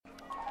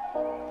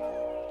Good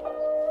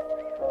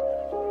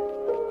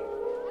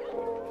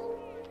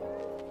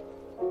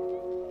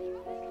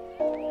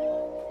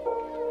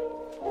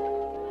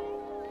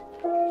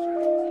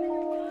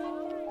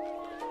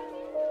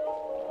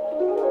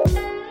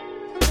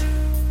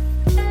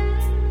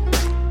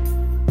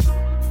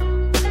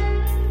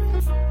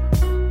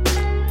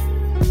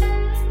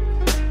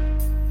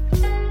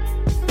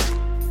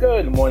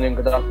morning,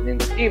 good afternoon,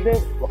 good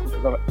evening. Welcome to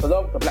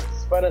the Black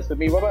Spanners with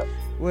me, Robert.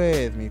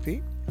 With me,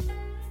 Pete.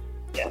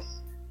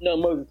 Yes. No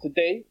Moses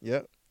today.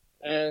 Yep.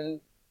 And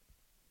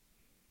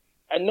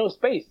no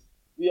space.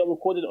 We are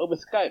recording over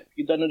Skype.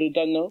 You don't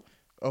know?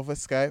 Over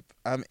Skype.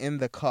 I'm in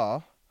the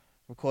car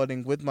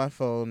recording with my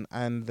phone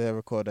and the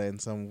recorder in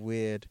some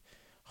weird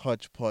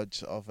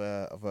hodgepodge of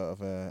a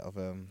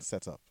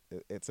setup.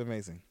 It's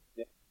amazing.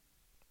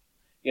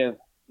 Yeah.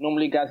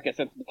 Normally guys get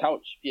sent to the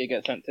couch. You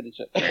get sent to the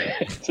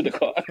to the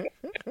car.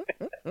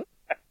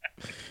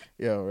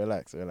 Yo,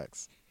 relax.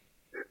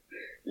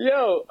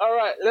 Yo, all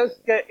right, let's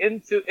get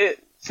into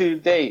it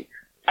today.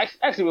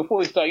 Actually, before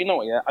we start, you know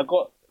what? Yeah, I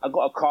got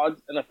a card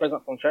and a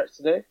present from church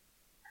today,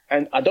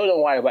 and I don't know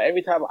why, but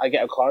every time I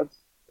get a card,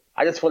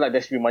 I just feel like there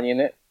should be money in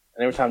it,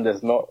 and every time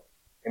there's not,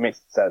 it makes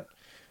it sad.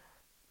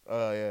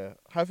 Oh yeah.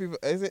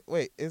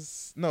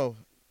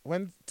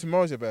 When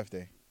tomorrow's your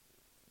birthday?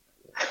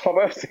 My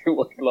birthday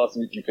was last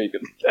week, you fake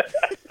it.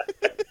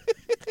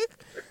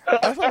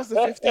 I thought it was the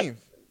 15th.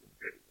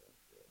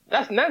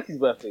 That's Nancy's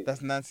birthday.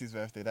 That's Nancy's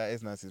birthday. That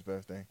is Nancy's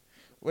birthday.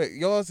 Wait,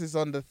 yours is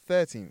on the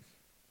 13th.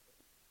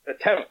 The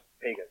 10th,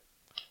 pagan.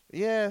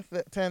 Yeah,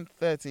 10th,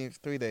 13th,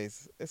 3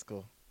 days. It's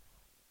cool.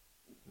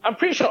 I'm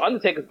pretty sure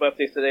Undertaker's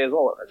birthday is today as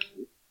well,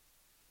 actually.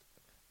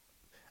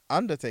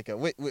 Undertaker?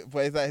 Wait,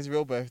 but is that his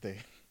real birthday?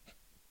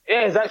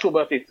 Yeah, his actual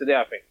birthday is today,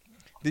 I think.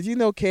 Did you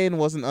know Kane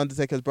wasn't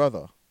Undertaker's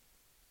brother?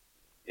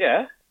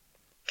 Yeah.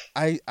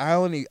 I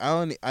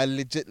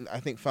legit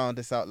think found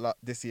this out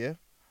this year.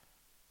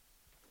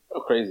 So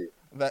crazy.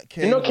 That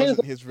Kane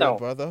wasn't his real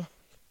brother.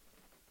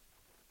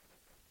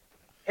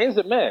 Kane's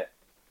a mayor.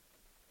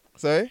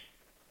 Sorry?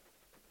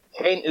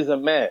 Kane is a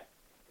mayor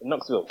in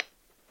Knoxville.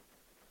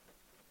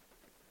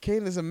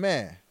 Kane is a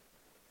mayor?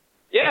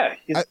 Yeah.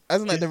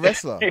 As in like the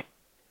wrestler?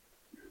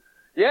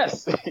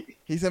 Yes.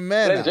 He's a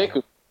mayor now.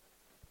 Jacob.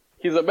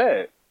 He's a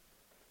mayor.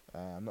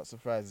 I'm not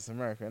surprised. It's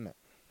America, isn't it?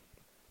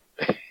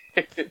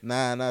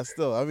 Nah,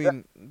 still. I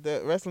mean,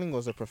 the wrestling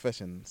was a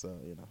profession, so,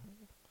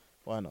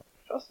 why not?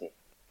 Trust me.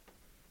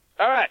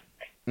 All right.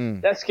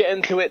 Let's get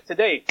into it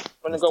today.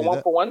 Want to go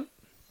one for one?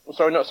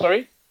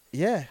 Sorry.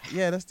 Yeah,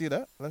 let's do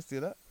that.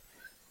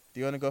 Do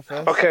you want to go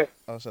first? Okay.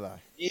 Or shall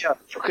I? Yeah,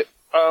 okay.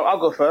 I'll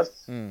go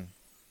first.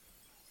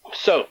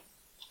 So,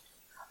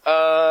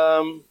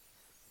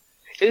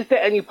 is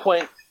there any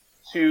point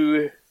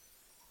to,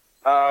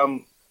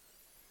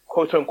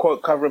 quote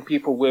unquote, covering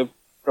people with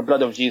the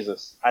blood of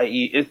Jesus?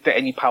 I.e., is there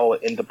any power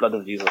in the blood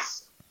of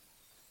Jesus?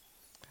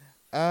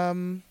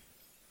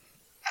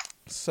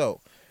 So,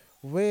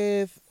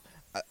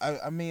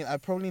 I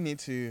probably need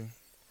to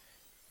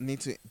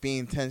be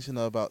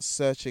intentional about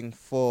searching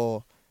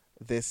for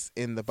this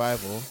in the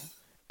Bible,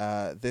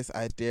 this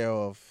idea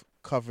of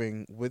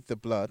covering with the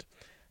blood.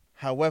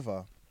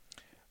 However,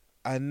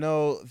 I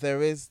know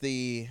there is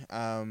the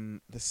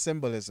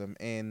symbolism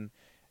in,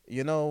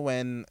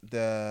 when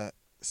the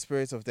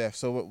spirits of death.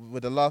 So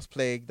with the last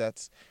plague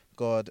that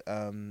God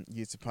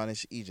used to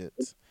punish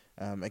Egypt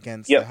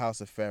against the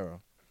house of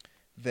Pharaoh,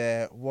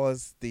 there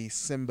was the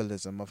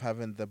symbolism of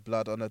having the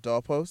blood on a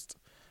doorpost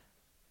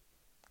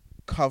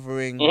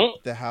covering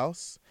the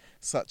house,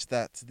 such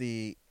that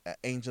the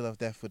angel of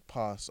death would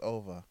pass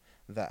over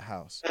that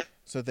house.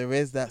 So there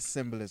is that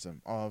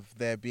symbolism of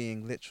there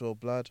being literal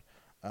blood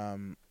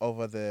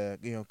over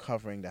the,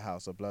 covering the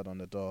house, or blood on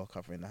the door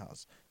covering the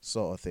house,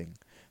 sort of thing.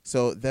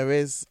 So there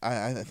is,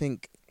 I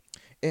think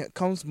it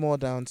comes more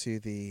down to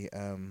the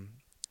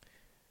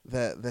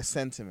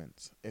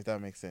sentiment, if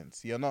that makes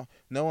sense.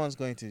 No one's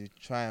going to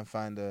try and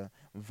find a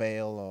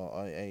veil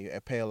or a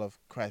pail of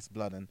Christ's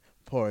blood and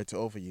pour it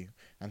over you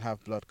and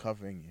have blood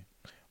covering you.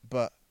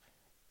 But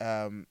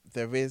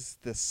there is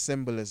the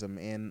symbolism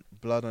in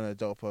blood on a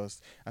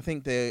doorpost. I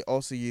think they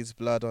also use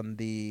blood on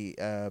the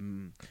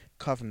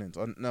covenant,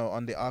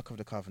 on the Ark of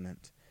the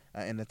Covenant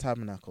in the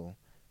tabernacle,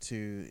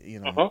 to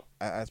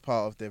as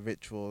part of the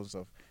rituals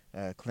of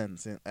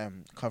cleansing,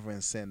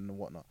 covering sin and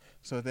whatnot.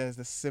 So there's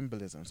the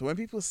symbolism. So when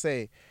people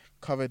say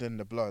covered in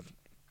the blood,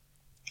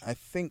 I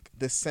think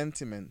the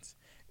sentiment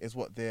is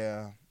what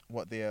they're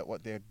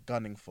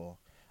gunning for.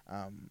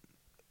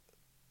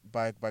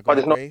 By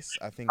God's grace,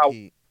 I think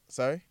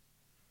Sorry.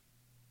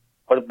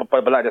 But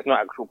like, there's no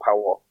actual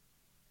power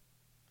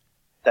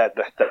that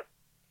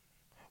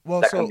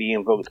can be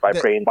invoked by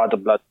praying by the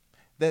blood.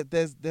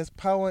 There's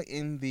power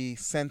in the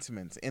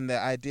sentiment, in the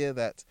idea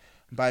that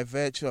by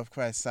virtue of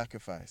Christ's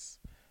sacrifice,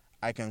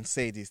 I can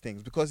say these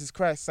things, because it's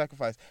Christ's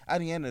sacrifice. At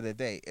the end of the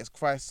day, it's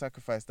Christ's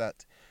sacrifice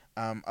that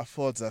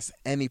affords us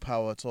any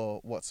power at all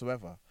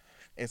whatsoever.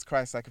 It's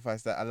Christ's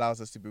sacrifice that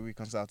allows us to be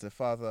reconciled to the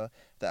Father,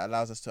 that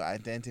allows us to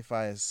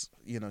identify as,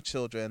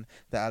 children,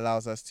 that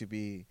allows us to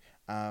be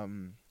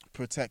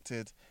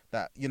protected.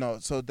 That,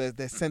 so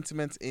there's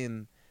sentiment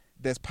in,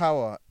 there's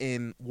power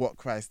in what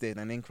Christ did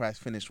and in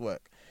Christ's finished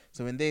work.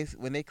 So when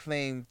they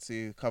claim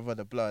to cover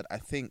the blood, I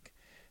think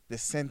the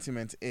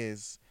sentiment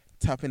is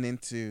tapping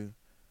into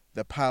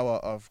the power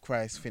of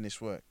Christ's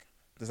finished work.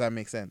 Does that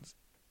make sense?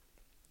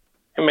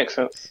 It makes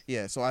sense.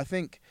 Yeah, so I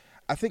think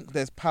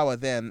there's power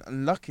there,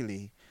 and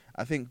luckily,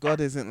 I think God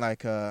isn't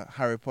like a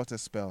Harry Potter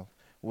spell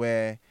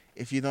where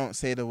if you don't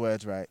say the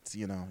words right,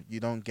 you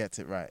don't get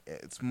it right.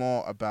 It's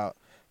more about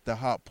the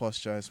heart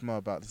posture. It's more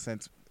about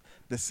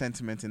the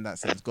sentiment in that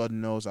sense. God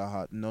knows our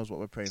heart, knows what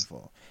we're praying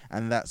for,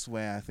 and that's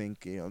where I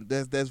think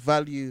there's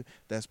value,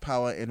 there's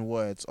power in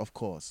words, of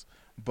course,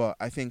 but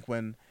I think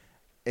when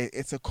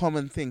it's a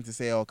common thing to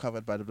say, "Oh,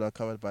 covered by the blood,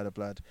 covered by the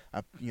blood."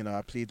 I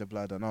plead the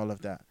blood and all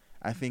of that.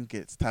 I think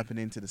it's tapping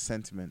into the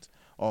sentiment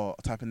or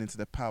tapping into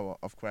the power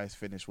of Christ's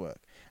finished work,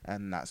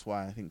 and that's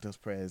why I think those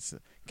prayers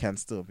can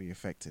still be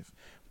effective.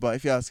 But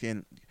if you're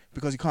asking,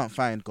 because you can't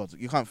find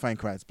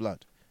Christ's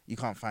blood, you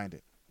can't find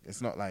it.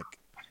 It's not like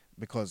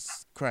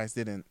because Christ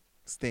didn't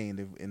stay in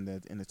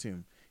the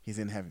tomb, he's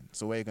in heaven.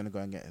 So where are you gonna go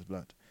and get his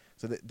blood?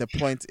 So the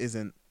point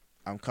isn't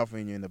I'm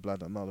covering you in the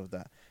blood and all of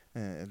that.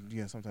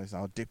 Sometimes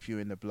I'll dip you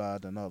in the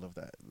blood and all of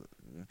that.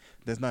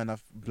 There's not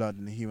enough blood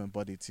in the human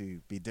body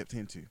to be dipped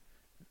into.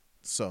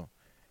 So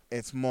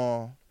it's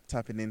more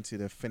tapping into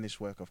the finished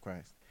work of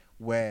Christ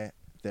where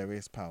there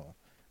is power.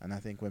 And I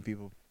think when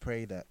people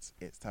pray that,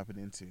 it's tapping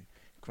into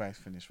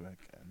Christ's finished work,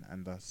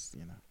 and thus,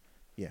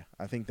 yeah,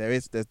 I think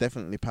there's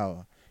definitely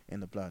power in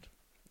the blood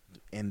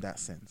in that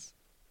sense.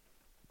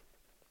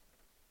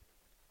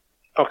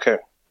 Okay.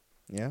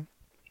 Yeah?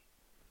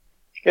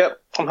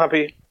 Yep, I'm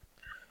happy.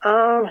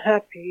 I'm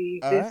happy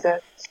All with right.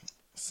 that.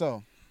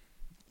 So,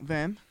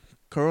 then,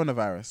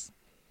 coronavirus.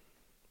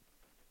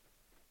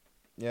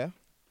 Yeah?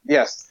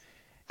 Yes.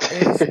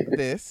 Is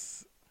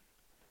this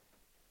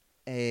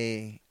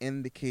a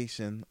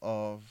indication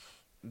of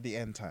the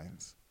end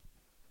times?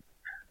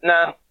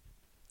 Nah.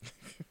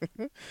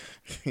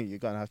 You're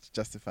gonna have to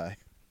justify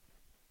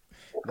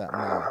that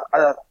now.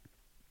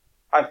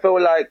 I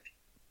feel like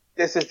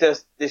this is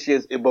just this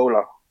year's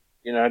Ebola.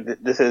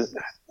 This is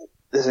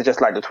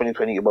just like the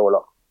 2020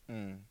 Ebola.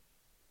 Mm.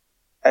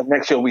 And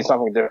next year will be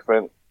something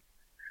different.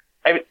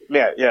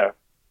 Yeah.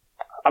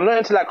 I'm not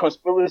into like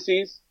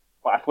conspiracies,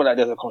 but I feel like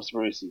there's a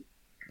conspiracy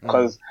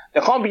because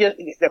there can't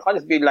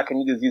just be like a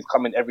new disease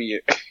coming every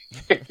year,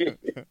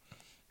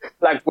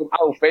 like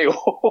without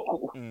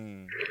fail.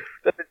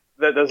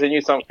 There's a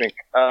new something.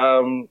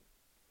 I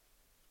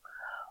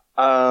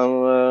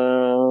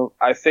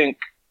think,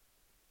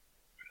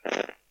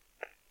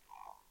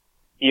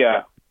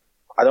 yeah,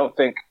 I don't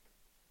think.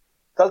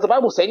 Does the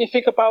Bible say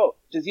anything about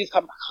disease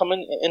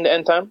coming in the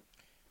end time?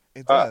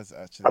 It does,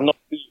 actually. I'm not.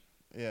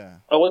 Yeah.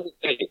 What does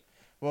it say?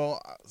 Well,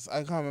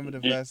 I can't remember the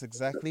verse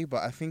exactly,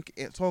 but I think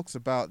it talks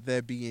about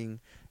there being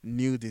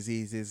new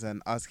diseases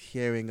and us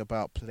hearing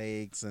about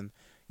plagues and,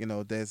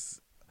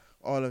 there's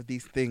all of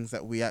these things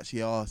that we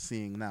actually are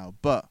seeing now.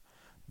 But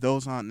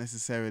those are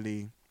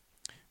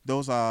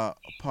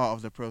part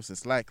of the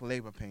process. Like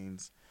labor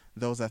pains,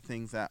 those are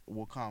things that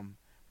will come,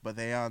 but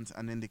they aren't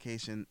an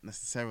indication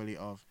necessarily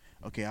of,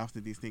 okay,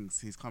 after these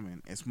things, he's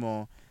coming. It's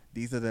more,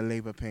 these are the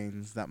labor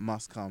pains that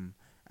must come.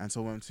 And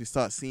so once we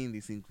start seeing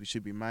these things, we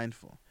should be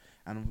mindful.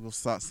 And we'll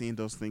start seeing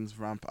those things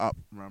ramp up,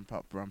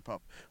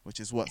 which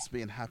is what's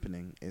been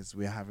happening, is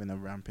we're having a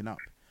ramping up.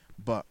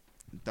 But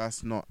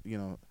that's not,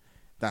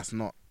 that's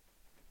not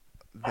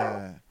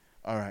all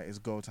right, it's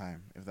go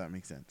time, if that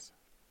makes sense.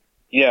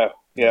 Yeah.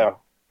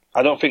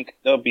 I don't think,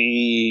 to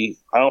be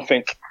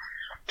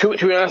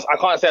honest, I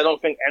can't say I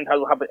don't think end times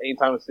will happen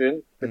anytime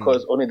soon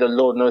because only the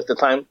Lord knows the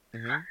time.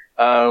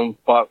 Mm-hmm.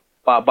 But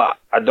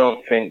I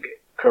don't think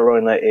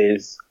Corona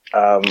is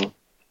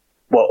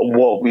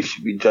what we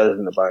should be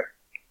judging about.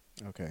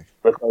 Okay.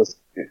 Because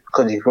if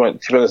you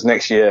want to be honest,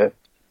 next year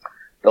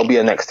there'll be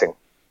a next thing.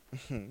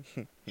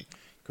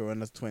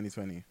 Corona's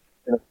 2020.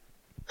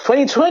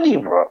 2020,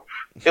 bro.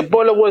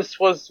 Ebola was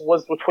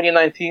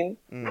 2019.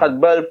 We've had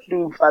bird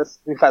flu.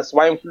 We've had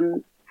swine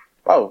flu.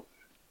 Wow.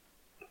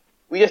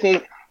 We just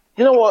need.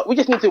 You know what? We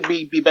just need to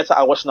be better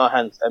at washing our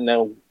hands, and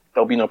then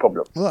there'll be no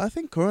problem. Well, I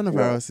think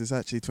coronavirus is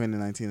actually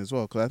 2019 as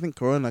well, because I think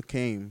Corona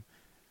came.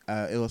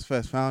 It was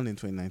first found in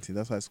 2019.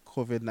 That's why it's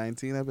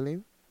COVID-19, I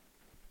believe.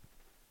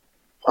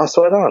 I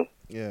saw it on.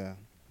 Yeah.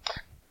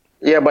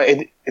 Yeah, but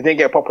it didn't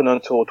get popping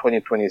until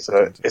 2020,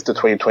 so it's the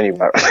 2020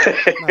 virus.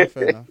 No,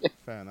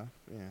 fair enough.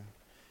 Yeah.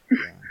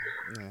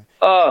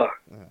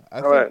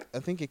 I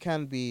think it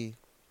can be.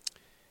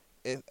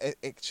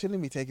 It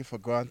shouldn't be taken for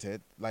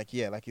granted. Like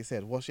you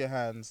said, wash your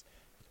hands,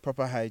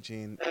 proper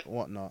hygiene,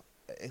 whatnot.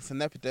 It's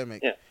an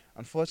epidemic. Yeah.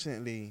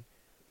 Unfortunately,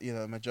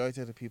 majority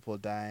of the people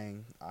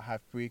dying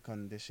have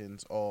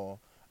pre-conditions or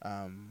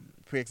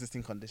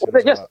pre-existing conditions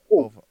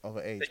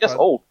over age. They're just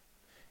old.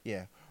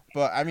 Yeah,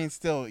 but I mean,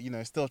 still,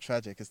 it's still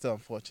tragic. It's still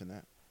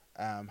unfortunate.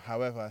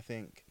 However, I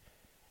think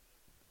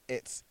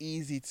it's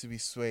easy to be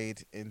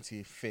swayed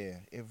into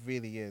fear. It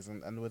really is,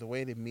 and with the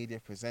way the media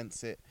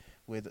presents it,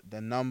 with the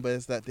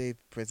numbers that they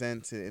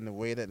present it, in the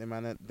way that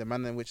the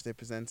manner in which they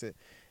present it,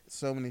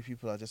 so many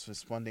people are just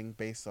responding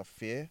based off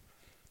fear,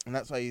 and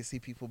that's why you see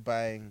people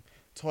buying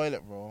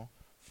toilet roll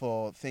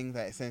for thing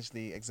that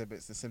essentially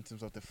exhibits the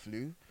symptoms of the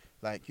flu.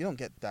 Like, you don't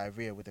get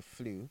diarrhea with the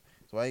flu,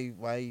 so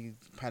why are you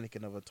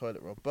panicking over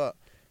toilet roll? But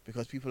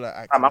because people are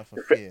I'm acting up off of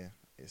to fit. fear,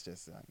 it's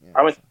just like, yeah,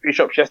 I went to three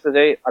shops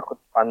yesterday. I could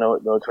find no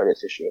toilet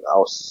tissue. I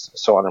was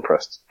so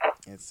unimpressed.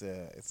 it's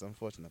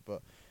unfortunate,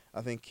 but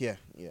I think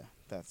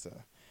that's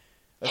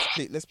let's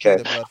plead Okay,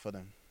 the blood for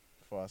them,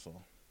 for us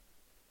all.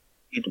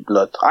 eat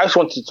blood. I just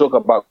wanted to talk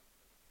about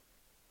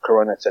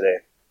Corona today.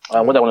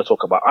 All What right. I want to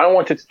talk about. I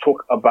wanted to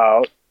talk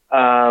about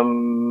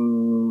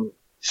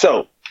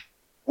so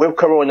with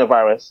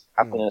coronavirus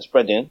happening Mm. and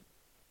spreading,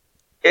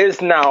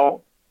 is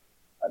now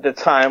the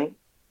time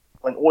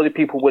when all the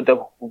people with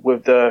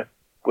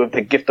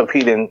the gift of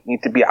healing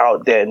need to be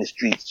out there in the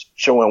streets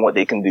showing what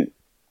they can do.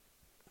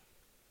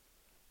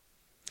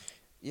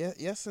 Yeah,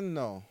 yes and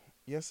no,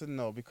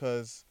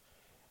 because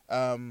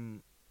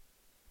um,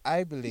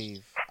 I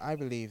believe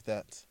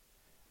that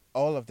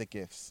all of the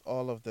gifts,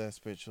 all of the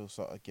spiritual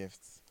sort of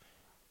gifts,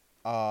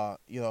 are,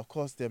 of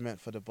course they're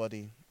meant for the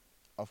body,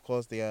 of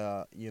course they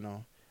are,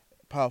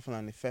 powerful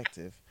and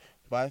effective,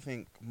 but I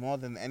think more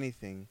than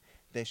anything,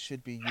 they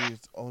should be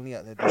used only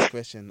at the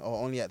discretion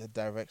or only at the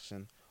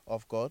direction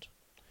of God.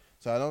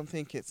 So I don't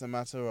think it's a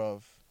matter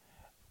of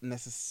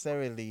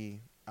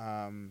necessarily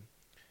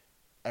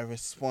a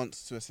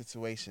response to a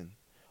situation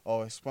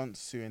or a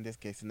response to, in this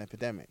case, an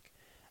epidemic.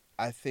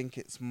 I think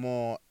it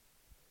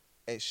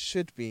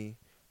should be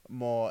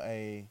more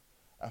a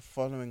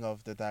following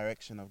of the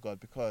direction of God,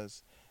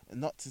 because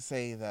not to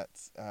say that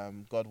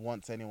God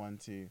wants anyone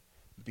to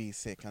be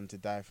sick and to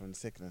die from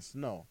sickness,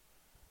 no.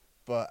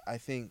 But I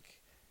think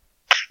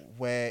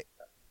where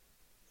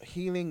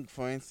healing,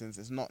 for instance,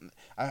 is not,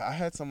 I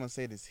heard someone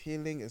say this: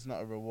 healing is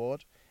not a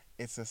reward,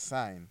 it's a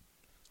sign.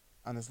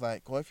 And it's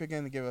like, well, if you're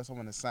going to give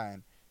someone a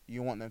sign,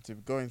 you want them to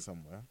be going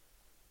somewhere.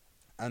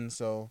 And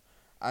so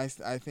I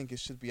think it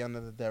should be under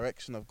the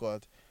direction of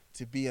God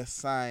to be a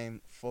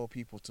sign for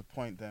people to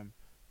point them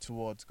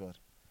towards God,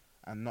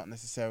 and not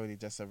necessarily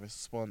just a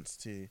response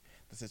to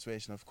the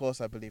situation. Of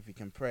course, I believe we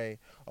can pray.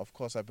 Of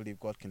course, I believe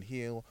God can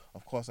heal.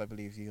 Of course, I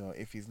believe,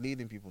 if He's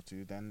leading people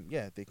to, then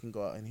yeah, they can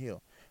go out and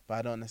heal. But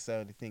I don't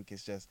necessarily think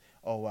it's just,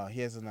 oh wow,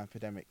 here's an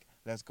epidemic,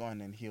 let's go in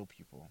and heal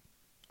people.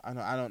 I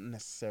don't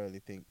necessarily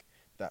think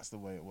that's the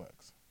way it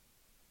works.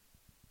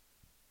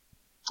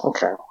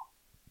 Okay.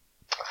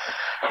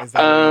 Is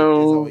that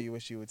what Um. you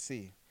wish you would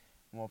see?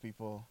 More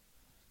people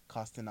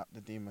casting out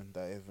the demon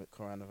that is with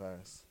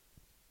coronavirus.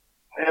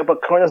 Yeah,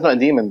 but Corona's not a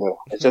demon though.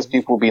 It's just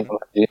people being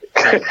Yeah,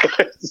 yeah.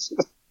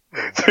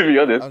 to be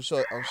honest. I'm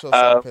sure some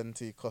Um.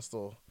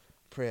 Pentecostal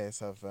prayers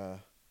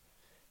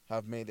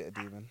have made it a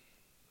demon.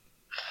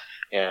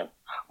 Yeah.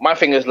 My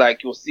thing is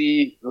like you'll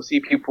see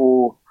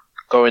people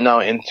going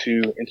out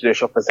into the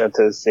shopping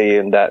centers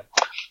saying that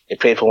they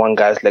prayed for one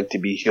guy's leg to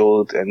be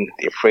healed and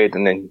they prayed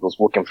and then he was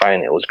walking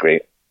fine. It was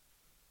great.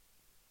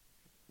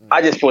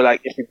 I Mm. just feel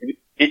like if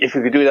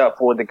you could do that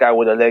for the guy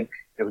with a leg,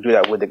 you could do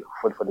that for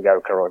the guy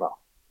with corona.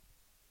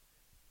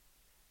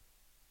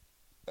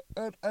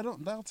 I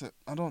don't doubt it.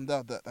 I don't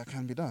doubt that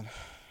can be done.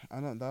 I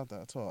don't doubt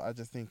that at all. I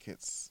just think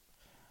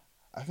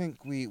I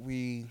think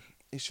we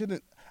it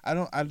shouldn't.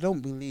 I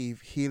don't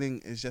believe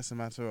healing is just a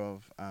matter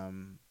of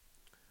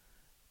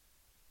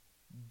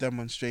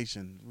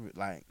demonstration.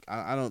 Like,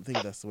 I don't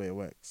think that's the way it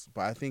works.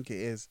 But I think it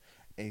is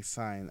a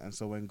sign, and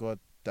so when God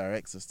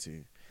directs us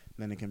to,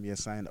 then it can be a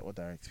sign that will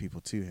direct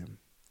people to Him.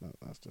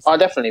 That's just Oh, how I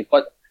see definitely.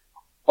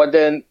 But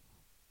then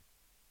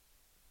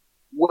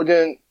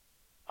wouldn't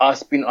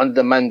us being under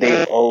the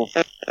mandate of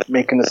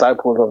making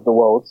disciples of the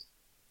world,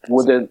 it.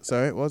 wouldn't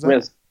Sorry, what was that?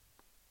 with-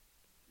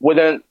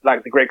 wouldn't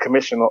like the Great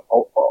Commission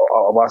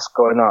of us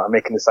going out and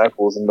making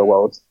disciples in the Mm.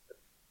 world,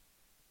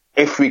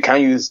 if we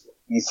can use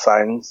these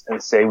signs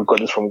and say we got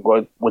this from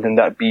God, wouldn't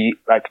that be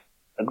like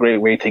a great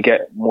way to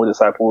get more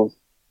disciples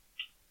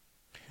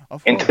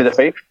Of into the course,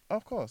 faith?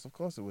 of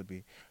course, it would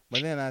be.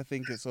 But then I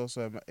think it's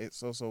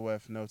also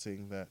worth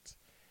noting that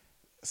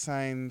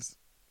signs,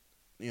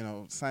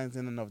 signs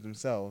in and of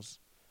themselves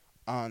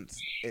aren't.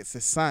 It's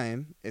a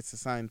sign. It's a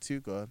sign to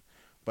God,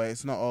 but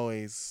it's not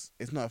always.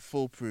 It's not a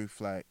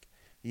foolproof. Like,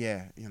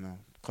 yeah,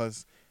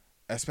 because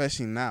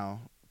especially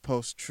now,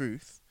 post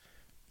truth,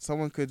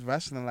 someone could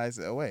rationalize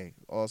it away,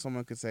 or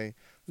someone could say,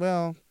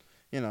 well,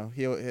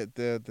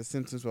 the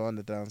symptoms were on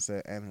the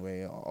downset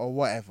anyway, or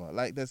whatever.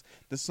 Like, there's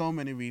so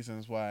many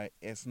reasons why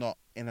it's not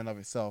in and of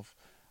itself,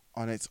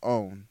 on its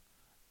own,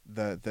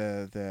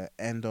 the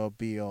end or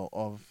be all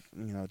of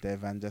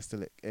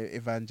the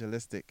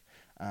evangelistic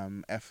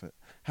effort.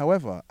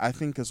 However, I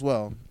think as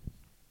well,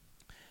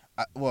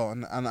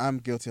 and I'm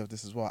guilty of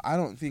this as well. I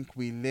don't think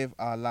we live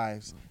our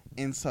lives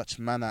in such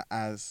manner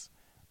as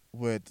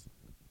would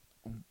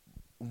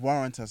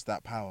warrant us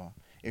that power.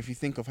 If you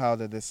think of how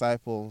the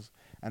disciples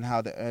and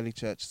how the early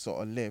church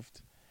sort of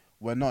lived,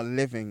 we're not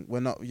living. We're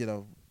not,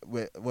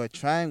 we're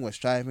trying, we're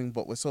striving,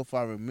 but we're so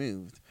far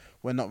removed.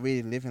 We're not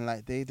really living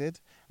like they did,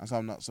 and so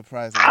I'm not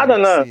surprised that I we're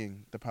don't not know.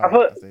 seeing the I power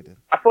feel as they did.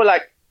 I feel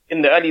like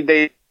in the early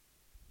days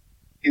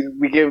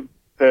we give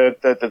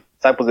the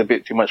disciples a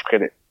bit too much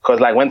credit because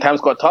like when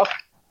times got tough,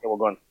 they were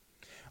gone,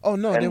 Oh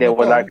no, they and they were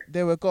were like, gone.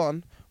 They were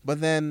gone.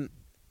 But then,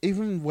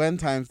 even when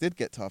times did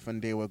get tough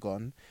and they were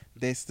gone,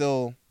 they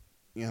still,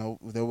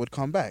 they would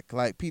come back.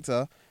 Like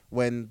Peter,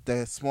 when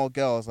the small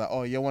girl was like,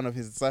 "Oh, you're one of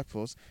his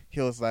disciples,"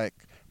 he was like,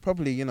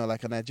 probably,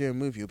 like a Nigerian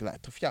movie, he'd be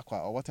like,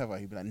 "Tofiakwa" or whatever.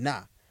 He'd be like,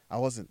 "Nah, I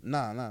wasn't.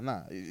 Nah, nah,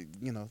 nah."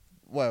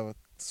 Whatever,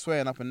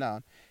 swearing up and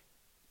down.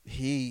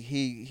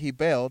 He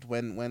bailed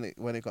when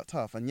it got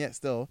tough, and yet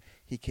still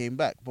he came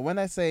back. But when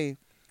I say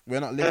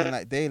we're not living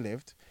like they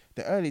lived,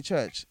 the early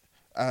church,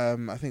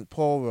 I think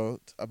Paul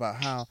wrote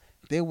about how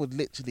they would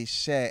literally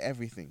share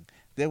everything.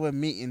 They were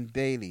meeting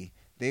daily.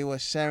 They were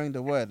sharing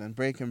the word and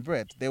breaking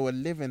bread. They were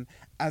living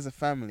as a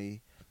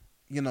family,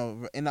 in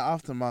the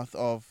aftermath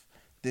of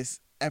this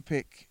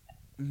epic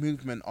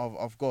movement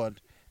of God,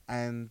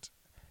 and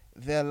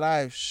their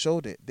lives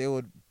showed it. They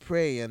would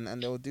pray and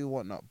they would do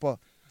whatnot. But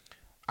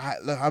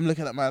I'm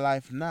looking at my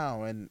life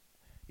now, and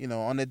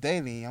on a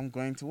daily, I'm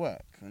going to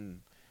work,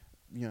 and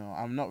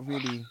I'm not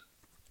really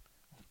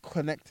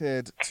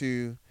connected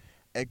to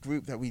a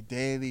group that we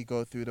daily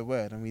go through the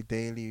word and we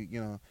daily,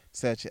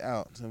 search it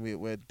out, and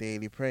we're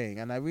daily praying,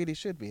 and I really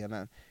should be, and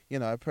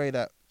I pray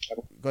that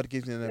God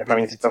gives me an "Yeah, I need to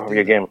ability to step up do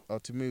your that game." or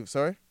to move.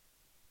 Sorry.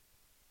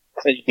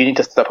 So you need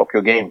to step up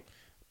your game.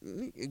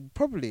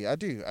 Probably, I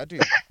do.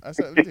 I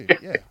certainly do.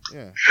 Yeah,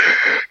 yeah.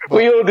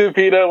 We But all do,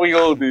 Peter. We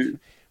all do.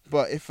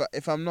 but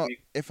if I'm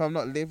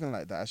not living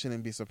like that, I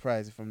shouldn't be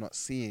surprised if I'm not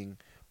seeing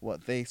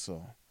what they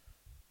saw.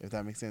 If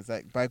that makes sense.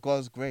 Like by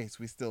God's grace,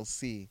 we still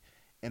see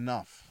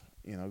enough.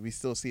 We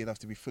still see enough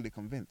to be fully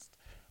convinced,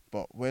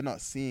 but we're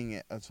not seeing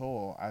it at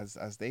all as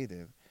they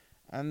did,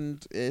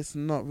 and it's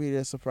not really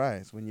a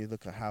surprise when you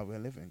look at how we're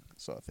living,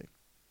 sort of thing.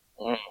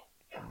 Mm.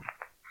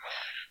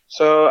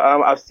 So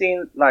I've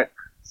seen like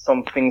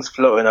some things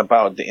floating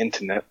about the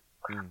internet.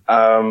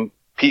 Mm.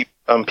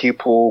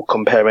 People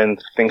comparing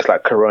things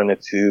like corona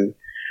to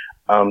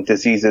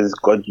diseases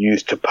God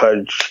used to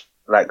purge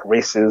like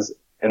races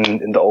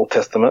in the Old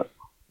Testament.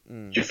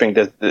 Mm. Do you think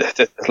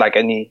there's like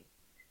any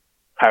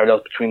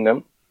parallels between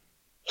them?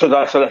 So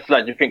that's like,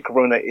 do you think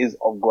corona is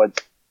of God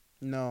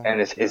No,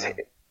 and is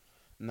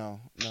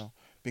no,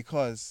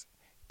 because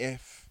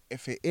if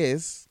it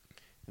is,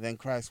 then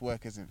Christ's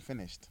work isn't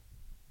finished.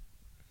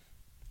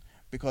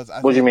 Because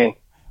I what do you think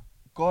mean?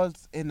 God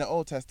in the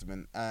Old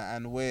Testament,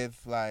 and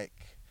with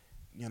like,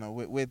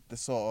 with the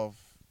sort of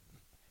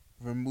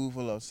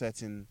removal of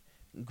certain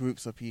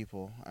groups of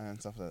people and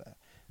stuff like that,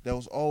 there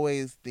was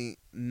always the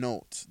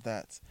note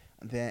that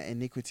their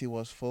iniquity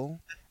was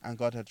full and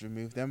God had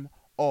removed them,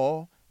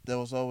 or there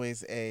was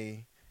always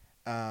it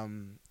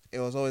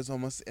was always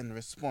almost in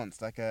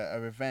response, like a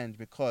revenge,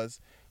 because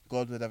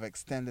God would have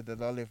extended the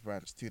olive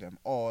branch to them,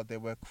 or they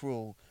were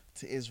cruel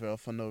to Israel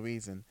for no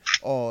reason,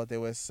 or they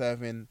were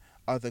serving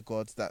other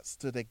gods that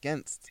stood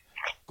against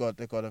God,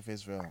 the God of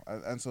Israel,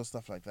 and so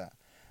stuff like that.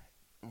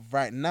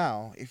 Right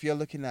now, if you're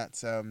looking at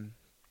the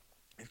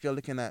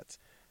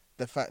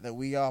fact that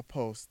we are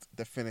post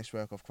the finished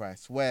work of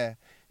Christ, where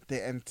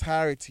the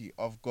entirety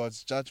of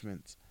God's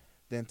judgment,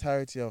 the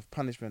entirety of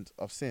punishment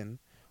of sin,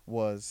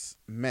 was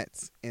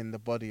met in the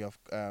body of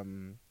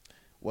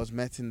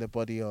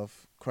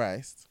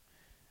Christ,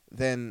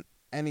 then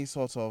any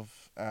sort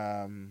of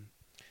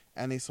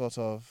any sort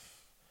of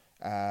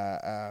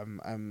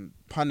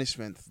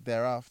punishment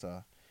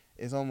thereafter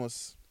is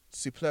almost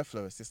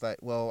superfluous. It's like,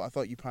 well, I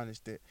thought you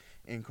punished it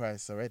in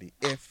Christ already.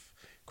 If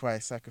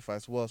Christ's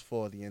sacrifice was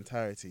for the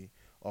entirety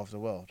of the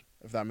world,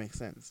 if that makes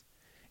sense.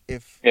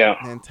 If Yeah.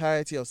 the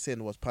entirety of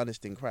sin was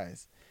punished in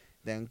Christ,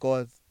 then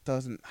God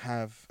doesn't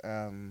have,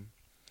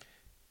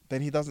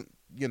 then he doesn't,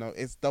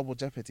 it's double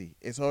jeopardy.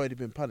 It's already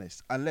been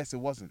punished, unless it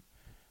wasn't.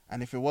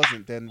 And if it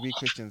wasn't, then we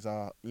Christians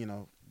are,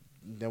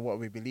 then what are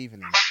we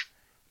believing in?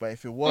 But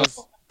if it was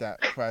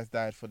that Christ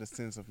died for the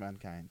sins of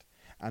mankind,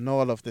 and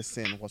all of the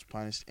sin was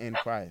punished in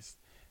Christ,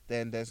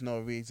 then there's no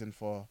reason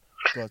for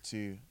God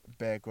to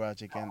bear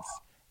grudge against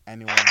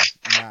anyone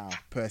now,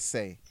 per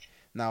se.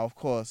 Now, of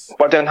course,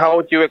 But then how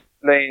would you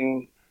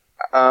explain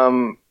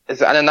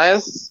is it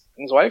Ananias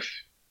and his wife?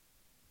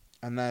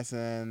 Ananias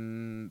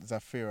and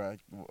Zafira,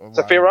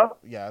 Sapphira?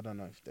 yeah, I don't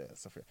know if they're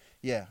Zafira.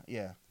 Yeah,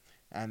 yeah.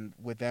 And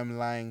with them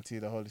lying to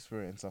the Holy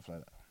Spirit and stuff like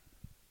that.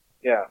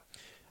 Yeah.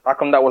 How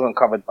come that wasn't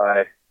covered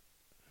by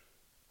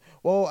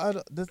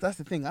Well, that's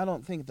the thing. I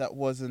don't think that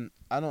wasn't.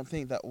 I don't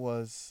think that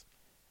was.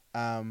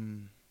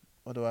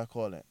 What do I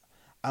call it?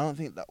 I don't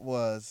think that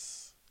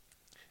was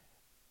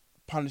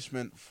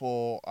punishment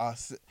for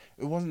us.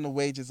 It wasn't the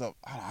wages of.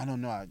 I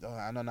don't know. I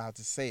don't know how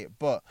to say it,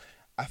 but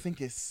I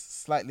think it's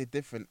slightly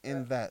different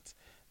in that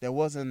there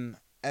was an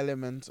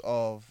element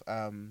of.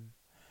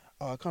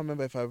 Oh, I can't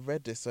remember if I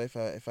read this or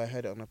if I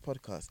heard it on a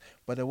podcast,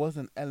 but there was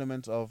an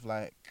element of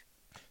like,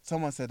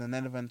 someone said an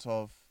element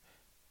of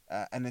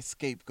an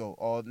scapegoat,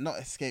 or not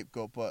a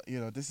scapegoat, but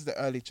this is the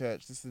early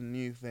church. This is a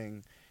new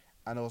thing,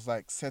 and it was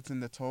like setting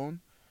the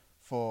tone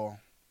for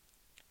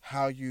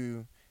how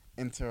you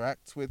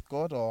interact with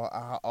God,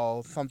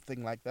 or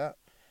something like that.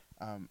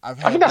 I've I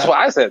think heard that's that. what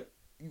I said.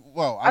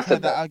 Well, I I've heard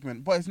said that that.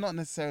 argument, but it's not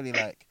necessarily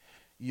like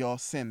your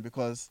sin,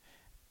 because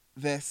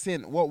their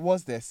sin. What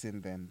was their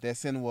sin then? Their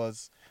sin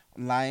was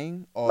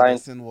lying, or their Line.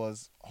 sin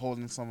was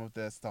holding some of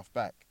their stuff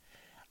back.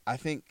 I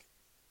think.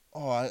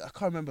 Oh, I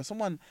can't remember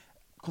someone,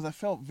 because I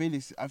felt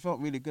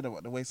really good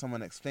about the way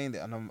someone explained it,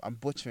 and I'm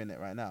butchering it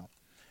right now.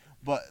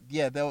 But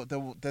yeah,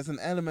 there's an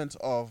element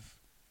of,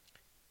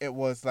 it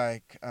was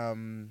like,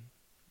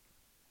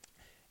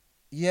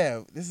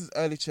 yeah, this is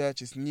early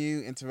church. It's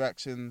new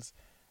interactions.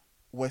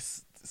 We're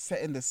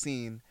setting the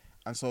scene,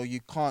 and so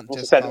you can't To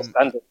just set the come.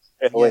 standard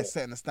straight Yeah, away.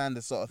 setting a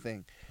standard sort of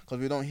thing, because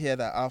we don't hear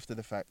that after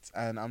the fact.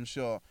 And I'm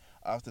sure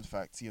after the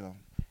fact,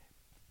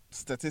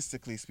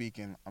 statistically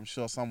speaking, I'm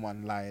sure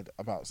someone lied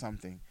about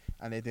something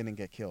and they didn't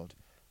get killed.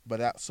 But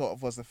that sort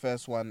of was the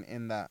first one,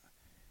 in that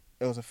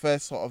it was the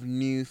first sort of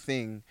new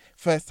thing,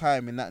 first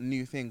time in that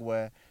new thing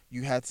where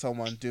you had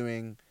someone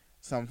doing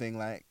something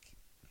like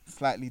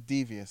slightly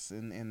devious,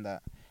 in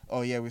that,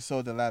 oh yeah, we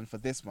sold the land for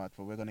this much,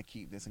 but we're going to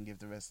keep this and give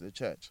the rest to the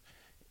church,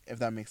 if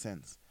that makes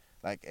sense.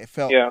 Like, it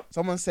felt, Yeah.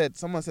 someone said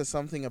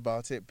something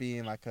about it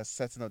being like a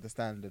setting of the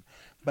standard,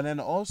 but then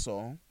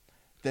also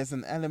there's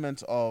an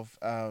element of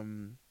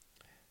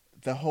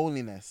the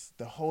holiness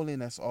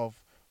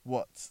of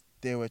what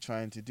they were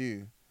trying to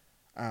do.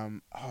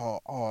 I'm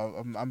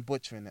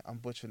butchering it. I'm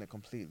butchering it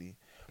completely.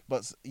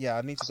 But yeah,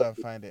 I need to go and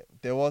find it.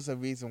 There was a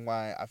reason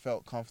why I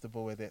felt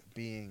comfortable with it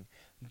being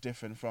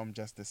different from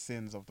just the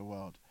sins of the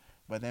world,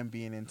 but then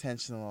being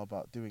intentional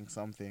about doing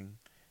something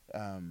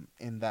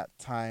in that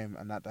time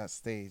and at that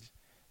stage,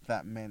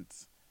 that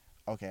meant,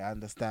 okay, I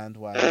understand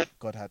why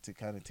God had to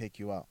kind of take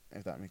you out,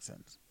 if that makes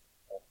sense.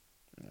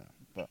 Yeah,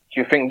 but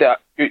You think that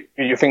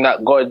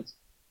God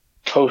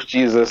post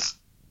Jesus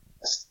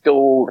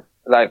still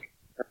like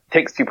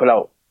takes people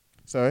out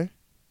sorry.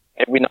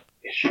 every now?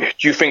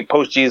 Do you think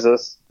post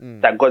Jesus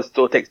Mm. that God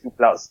still takes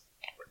people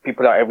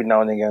out every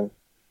now and again?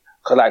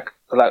 Cause like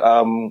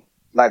I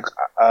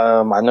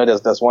know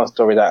there's one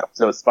story that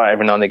floats by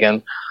every now and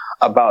again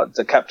about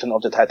the captain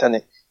of the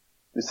Titanic,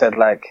 who said,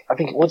 like, I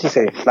think, what did he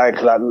say? Like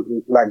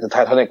the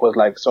Titanic was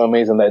like so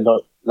amazing that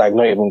not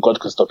even God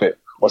could stop it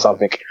or Yeah.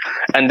 something.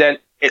 And then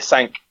it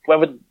sank.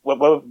 Whether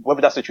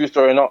that's a true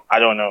story or not, I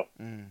don't know.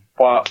 Mm.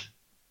 But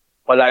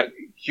like,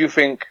 do you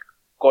think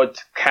God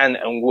can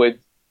and would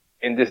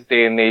in this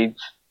day and age,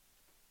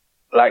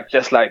 like,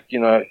 just like,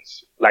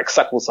 like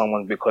sackle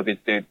someone because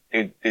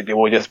they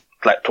were just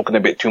like talking a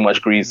bit too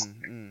much grease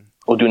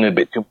or doing a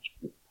bit too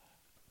much?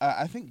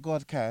 I think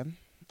God can.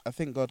 I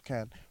think God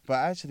can. But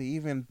actually,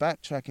 even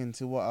backtracking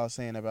to what I was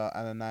saying about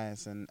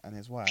Ananias and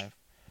his wife,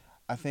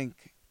 I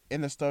think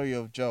in the story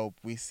of Job,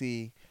 we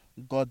see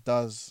God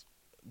does,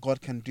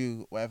 God can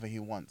do whatever he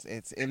wants.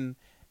 It's in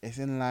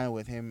line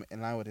with him,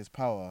 in line with his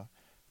power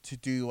to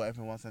do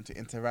whatever he wants and to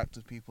interact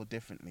with people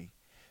differently.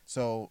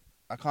 So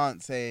I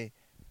can't say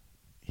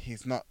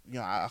he's not,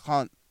 I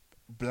can't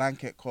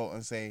blanket quote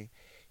and say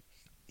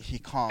he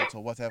can't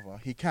or whatever.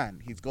 He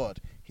can. He's God.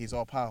 He's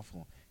all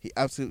powerful. He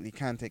absolutely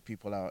can take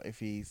people out if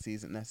he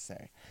sees it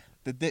necessary.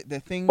 The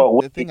thing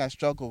But the thing I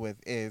struggle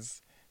with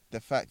is the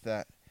fact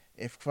that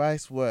if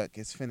Christ's work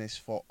is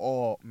finished for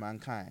all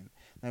mankind,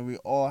 then we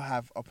all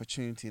have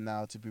opportunity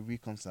now to be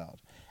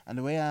reconciled. And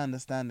the way I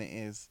understand it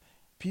is,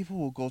 people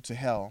will go to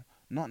hell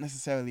not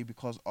necessarily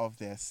because of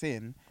their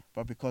sin,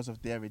 but because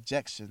of their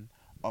rejection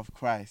of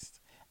Christ.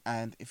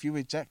 And if you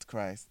reject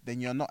Christ, then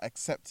you're not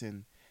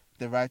accepting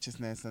the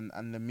righteousness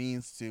and the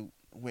means to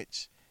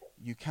which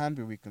you can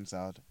be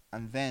reconciled.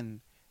 And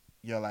then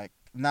you're like,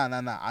 nah,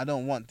 I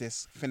don't want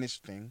this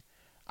finished thing.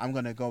 I'm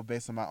going to go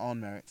based on my own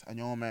merit, and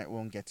your own merit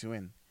won't get you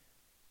in.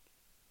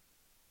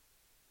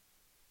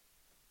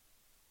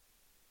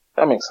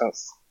 that makes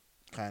sense.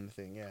 Kind of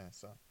thing, yeah.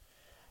 So,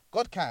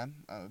 God can.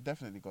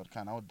 Definitely God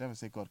can. I would never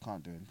say God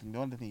can't do anything. The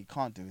only thing he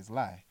can't do is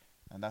lie.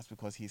 And that's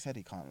because he said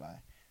he can't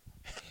lie.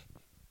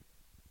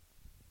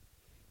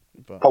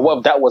 But But what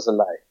if that was a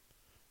lie?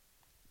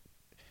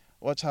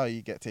 watch how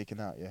you get taken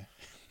out, yeah.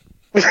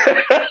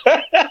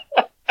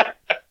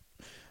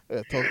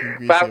 Talking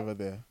greasy Fam, over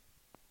there.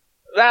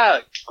 nah,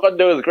 God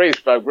knows grace,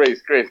 fam.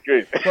 Grace.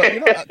 But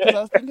because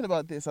I was thinking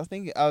about this,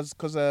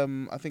 because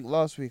I think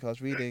last week I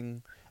was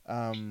reading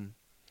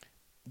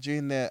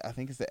during I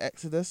think it's the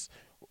Exodus.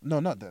 No,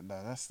 not that.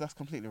 No, that's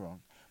completely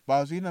wrong. But I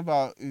was reading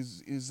about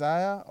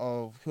Uzziah,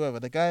 or whoever,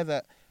 the guy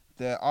that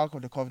the Ark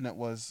of the Covenant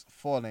was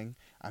falling,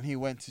 and he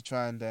went to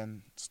try and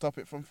then stop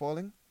it from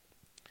falling,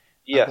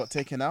 and got Yes.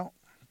 taken out.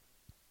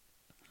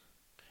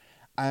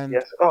 And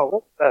Yes. Oh,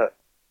 what's that?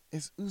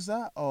 is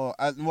Uzzah, or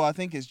well, I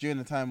think it's during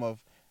the time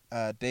of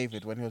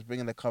David, when he was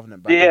bringing the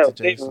covenant back Yeah. into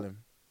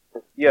Jerusalem.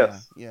 Yeah,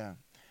 Yes. yeah.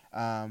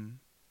 Um,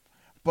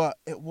 but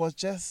it was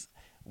just,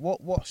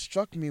 what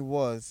struck me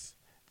was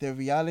the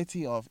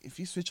reality of, if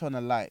you switch on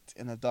a light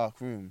in a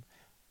dark room,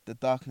 the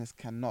darkness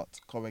cannot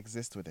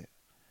coexist with it.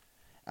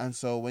 And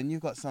so when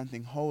you've got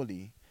something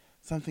holy,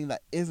 something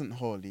that isn't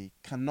holy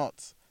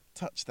cannot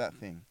touch that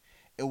thing.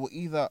 It will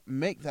either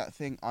make that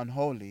thing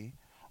unholy,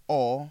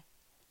 or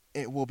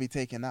it will be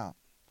taken out.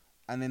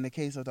 And in the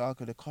case of the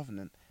Ark of the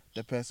Covenant,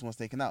 the person was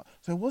taken out.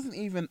 So it wasn't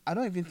even, I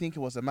don't even think it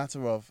was a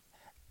matter of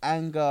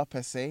anger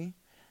per se.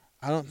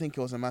 I don't think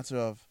it was a matter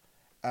of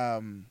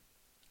um,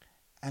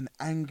 an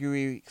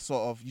angry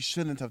sort of, you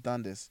shouldn't have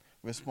done this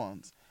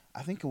response.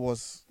 I think it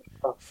was,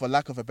 for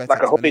lack of a better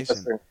Like a holiness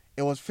explanation, thing.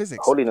 it was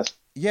physics. Holiness.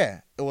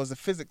 Yeah, it was the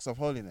physics of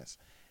holiness.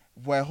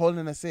 Where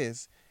holiness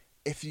is,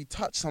 if you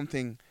touch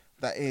something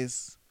that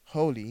is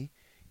holy,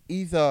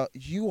 either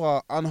you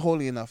are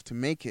unholy enough to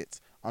make it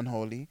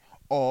unholy,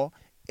 or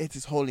it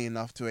is holy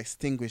enough to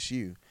extinguish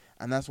you.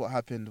 And that's what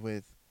happened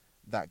with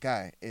that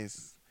guy,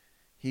 is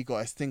he got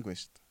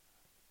extinguished.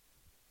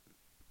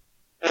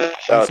 And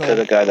Shout out to so,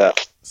 the guy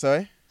that.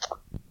 sorry?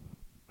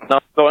 No,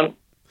 go on.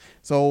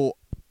 So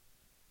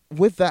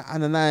with that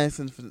Ananias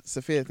and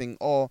Sapphira thing,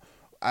 or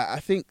I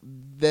think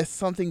there's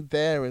something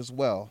there as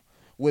well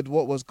with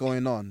what was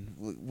going on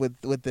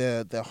with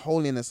the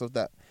holiness of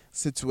that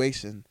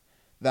situation,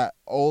 that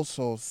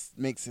also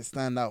makes it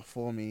stand out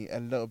for me a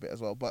little bit as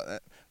well.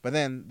 But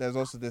then there's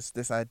also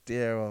this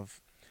idea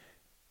of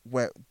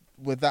where,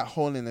 with that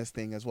holiness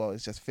thing as well,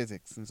 it's just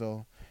physics, and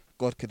so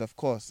God could of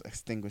course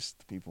extinguish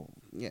people,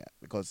 yeah,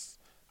 because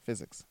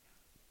physics.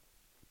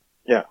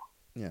 Yeah.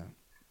 Yeah.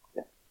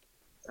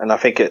 And I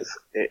think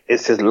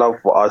it's his love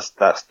for us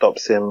that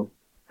stops him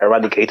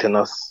eradicating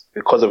us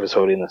because of his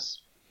holiness.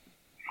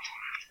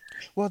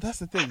 Well, that's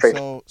the thing. Straight.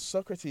 So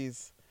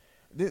Socrates,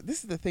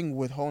 this is the thing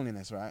with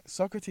holiness, right?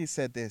 Socrates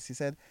said this. He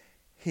said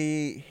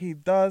he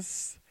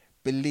does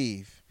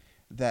believe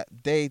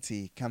that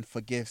deity can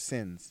forgive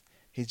sins.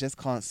 He just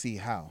can't see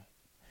how.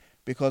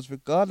 Because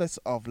regardless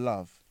of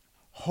love,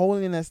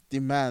 holiness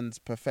demands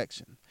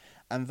perfection.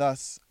 And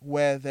thus,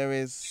 where there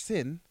is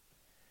sin,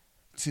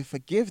 to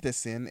forgive the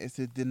sin is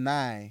to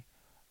deny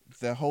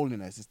the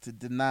holiness, is to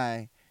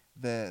deny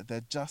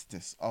the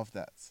justice of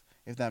that,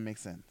 if that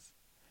makes sense.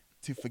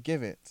 To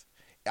forgive it.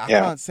 I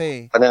can't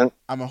say And then,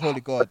 I'm a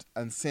holy God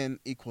and sin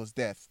equals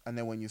death, and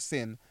then when you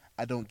sin,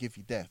 I don't give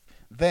you death.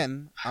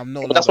 Then I'm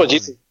no but that's longer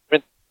what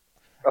holy.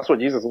 That's what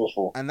Jesus was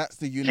for. And that's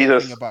the unique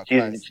thing about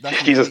Christ. That's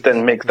the Jesus unique then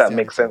thing with makes that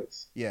make Christianity.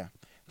 sense. Yeah.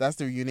 That's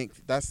the unique,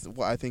 that's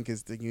what I think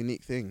is the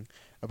unique thing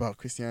about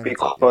Christianity.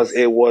 Because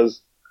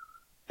is,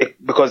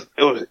 because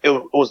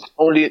it was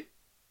only,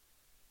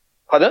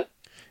 pardon?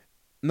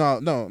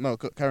 No,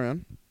 carry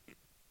on.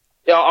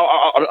 Yeah,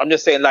 I'm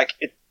just saying, like,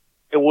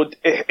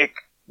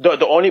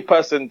 the only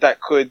person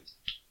that could,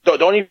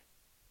 the only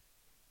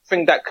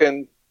thing that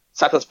can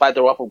satisfy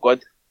the wrath of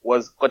God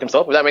was God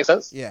himself. Does that make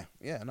sense? Yeah,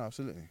 no,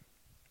 absolutely.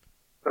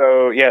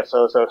 So yeah,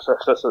 so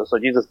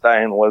Jesus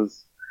dying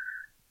was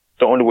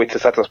the only way to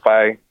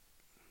satisfy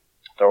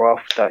the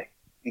wrath that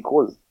he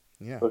caused.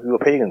 Yeah. Because we were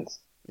pagans.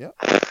 Yeah,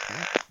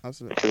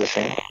 absolutely. To the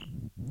same.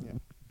 Yeah.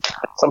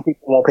 Some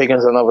people are more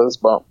pagans than others,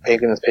 but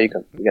pagan is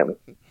pagan. You get me?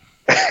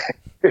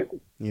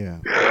 Yeah.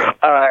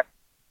 All right.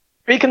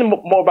 Speaking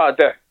more about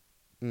death,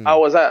 Mm. I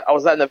was at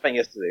an event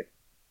yesterday.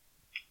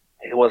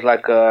 It was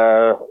like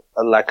a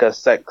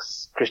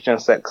Christian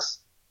sex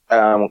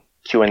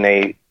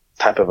Q&A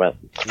type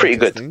event. Pretty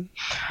good.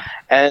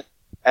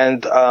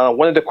 And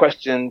one of the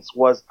questions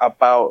was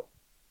about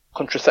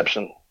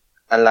contraception,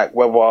 and like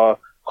whether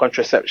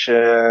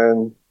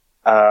contraception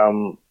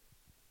kind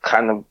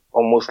of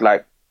almost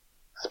like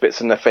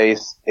spits in the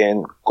face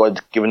in God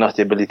giving us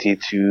the ability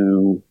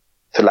to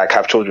like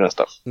have children and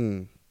stuff.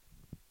 Mm.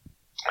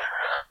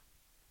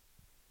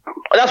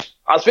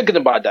 I was thinking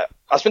about that.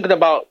 I was thinking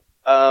about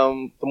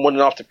the morning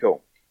after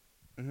pill.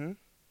 Mm-hmm.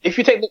 If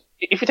you take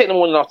the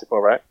morning after pill,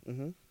 right?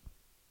 Mm-hmm.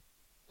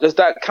 Does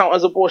that count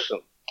as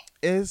abortion?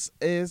 Is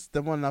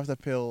the morning after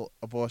pill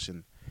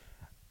abortion?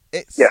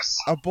 Yes.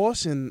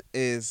 Abortion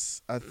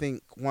is, I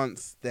think,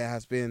 once there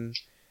has been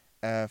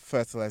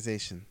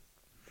fertilization.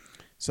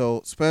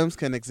 So sperms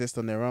can exist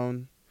on their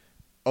own,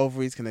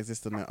 ovaries can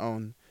exist on their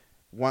own.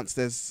 Once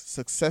there's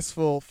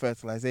successful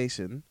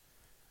fertilization,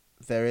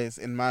 there is,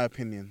 in my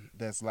opinion,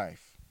 there's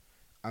life.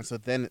 And so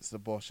then it's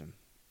abortion.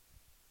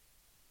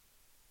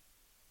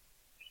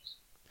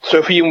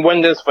 So for you,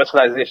 when does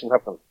fertilization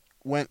happen?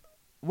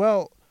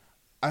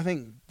 I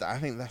think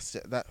that's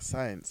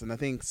science, and I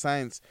think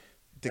science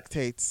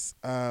dictates.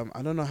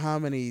 I don't know how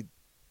many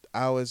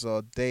hours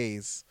or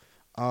days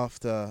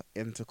after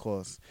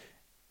intercourse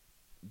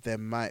there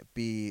might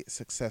be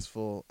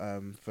successful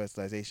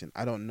fertilization.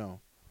 I don't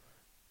know.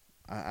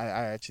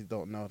 I actually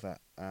don't know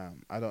that.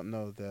 I don't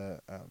know the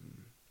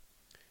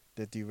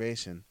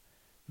duration,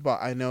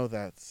 but I know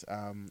that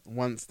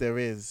once there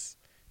is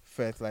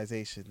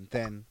fertilization,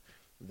 then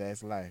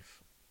there's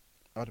life,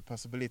 or the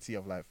possibility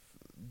of life,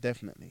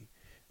 definitely.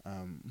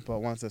 But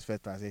once there's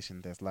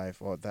fertilization, there's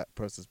life, or that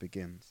process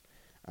begins,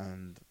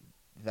 and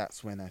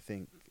that's when I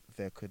think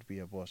there could be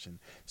abortion.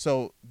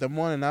 So the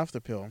morning after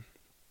pill,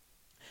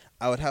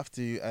 I'd have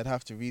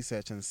to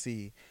research and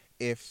see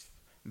if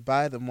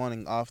by the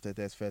morning after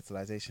there's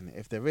fertilization.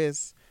 If there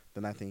is,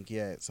 then I think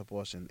yeah, it's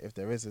abortion. If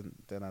there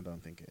isn't, then I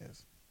don't think it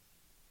is.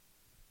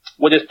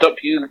 Would it stop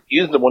you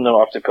using the one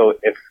after pill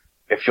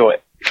if your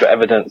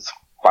evidence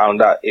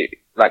found that it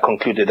like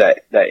concluded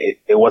that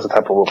it was a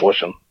type of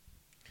abortion?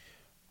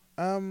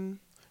 Um,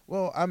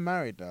 well, I'm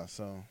married now,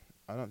 so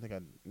I don't think I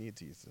need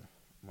to use the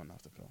one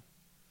after pill.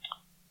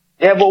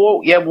 But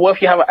what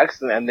if you have an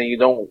accident and then you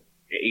know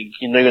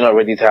you're not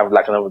ready to have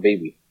like another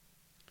baby?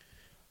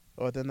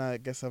 Well, then I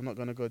guess I'm not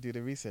gonna go do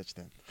the research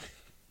then.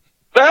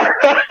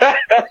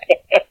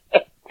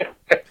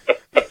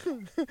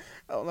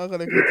 I'm not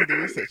gonna go do the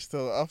research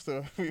till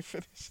after we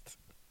finished.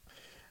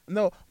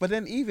 No, but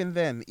then even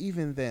then,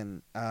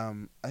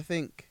 I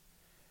think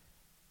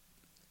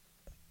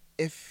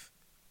if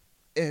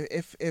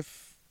if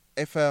if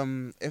if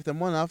the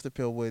one after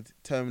pill would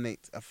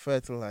terminate a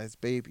fertilized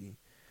baby,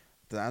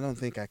 then I don't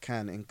think I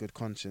can, in good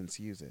conscience,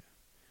 use it.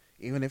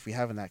 Even if we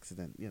have an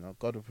accident,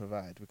 God will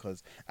provide,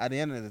 because at the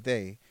end of the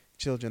day,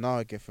 children are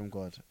a gift from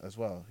God as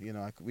well.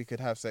 We could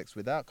have sex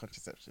without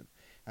contraception,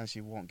 and she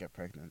won't get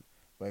pregnant.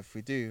 But if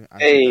we do,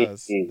 and she Hey,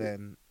 does,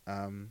 then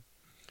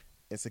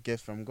it's a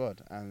gift from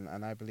God,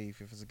 and I believe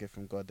if it's a gift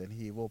from God, then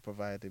He will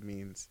provide the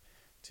means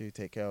to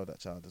take care of that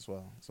child as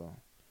well. So,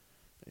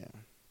 yeah.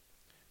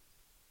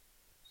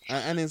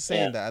 And in yeah.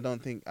 saying that, I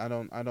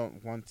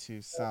don't want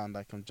to sound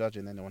like I'm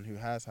judging anyone who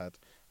has had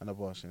an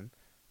abortion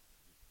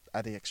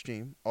at the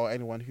extreme, or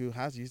anyone who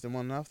has used the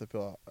morning after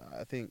pill.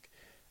 I think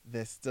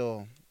there's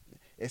still,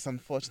 it's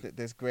unfortunate.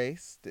 There's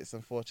grace. It's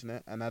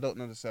unfortunate, and I don't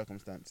know the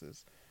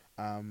circumstances.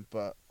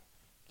 But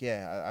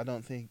yeah, I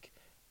don't think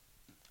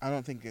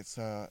it's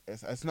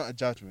not a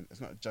judgment.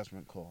 It's not a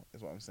judgment call.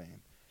 Is what I'm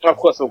saying. Of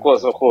It's course, of not a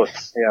course, of judgment call.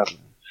 course. Yeah. Yeah.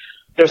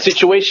 There are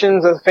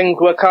situations and things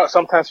work out.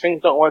 Sometimes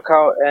things don't work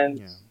out, and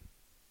Yeah.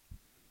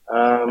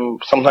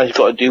 sometimes you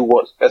got to do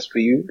what's best for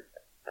you.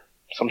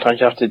 Sometimes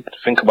you have to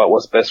think about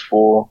what's best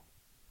for.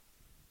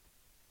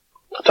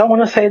 I don't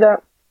want to say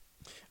that.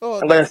 Oh,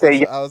 I'm gonna that's say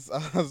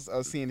what I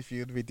was seeing if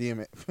you'd redeem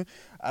it.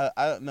 I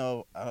don't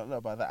know. I don't know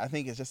about that. I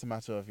think it's just a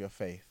matter of your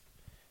faith.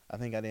 I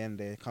think at the end of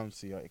the day,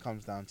 it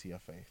comes down to your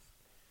faith.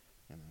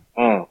 You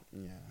know.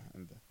 yeah. Yeah.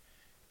 And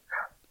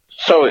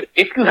So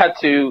if you had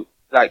to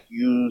like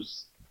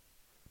use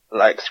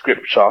like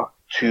scripture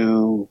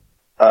to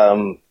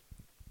um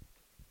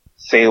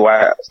say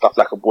why stuff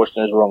like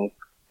abortion is wrong,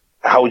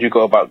 how would you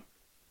go about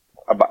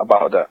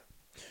that?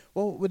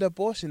 well, with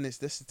abortion, it's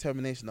this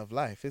termination of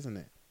life, isn't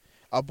it?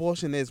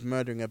 Abortion is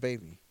murdering a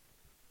baby.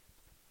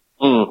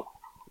 Mm.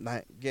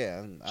 Like, yeah,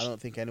 and I don't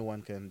think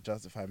anyone can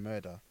justify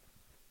murder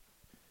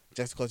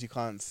just because you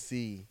can't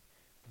see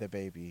the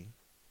baby.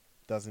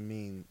 Doesn't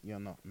mean you're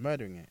not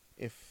murdering it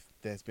if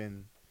there's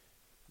been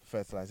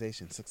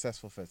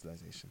successful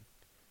fertilization.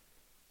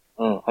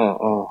 Mm, mm, Yeah.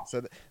 mm.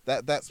 So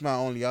that's my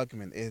only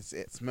argument, is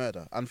it's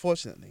murder.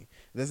 Unfortunately,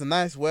 there's a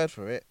nice word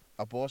for it,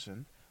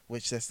 abortion,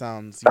 which just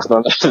sounds, That's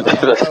not that's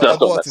not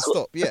abort to that's what.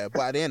 stop. Yeah,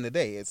 but at the end of the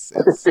day,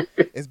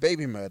 it's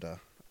baby murder.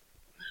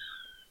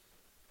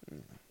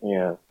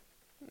 Yeah.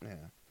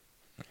 Yeah.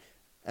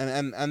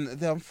 And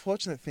the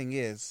unfortunate thing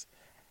is,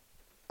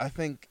 I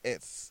think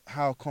it's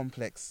how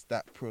complex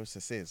that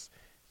process is.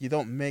 You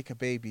don't make a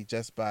baby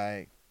just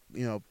by,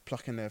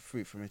 plucking a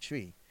fruit from a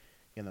tree.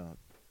 You know,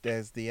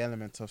 there's the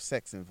element of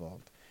sex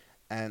involved.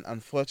 And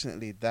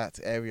unfortunately, that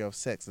area of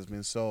sex has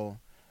been so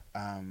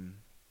um,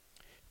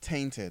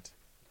 tainted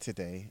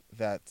today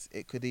that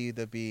it could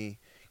either be,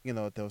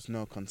 there was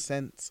no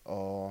consent,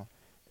 or,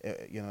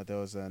 there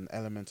was an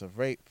element of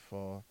rape,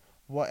 or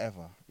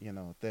whatever.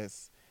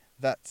 There's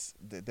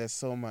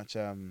so much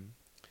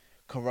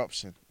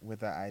corruption with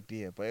that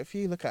idea. But if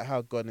you look at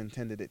how God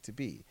intended it to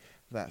be,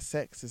 that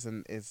sex is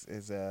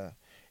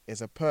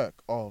a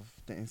perk of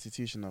the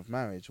institution of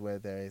marriage, where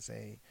there is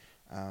a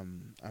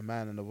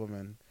man and a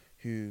woman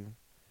who,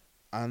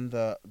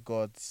 under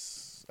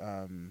God's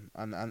and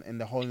in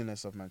the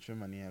holiness of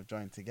matrimony, have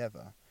joined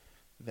together.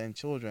 Then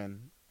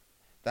children,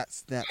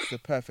 that's the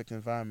perfect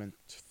environment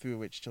through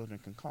which children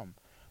can come.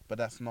 But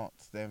that's not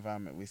the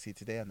environment we see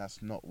today, and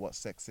that's not what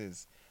sex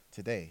is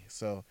today.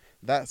 So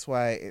that's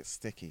why it's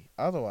sticky.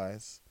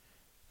 Otherwise,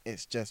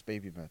 it's just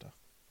baby murder.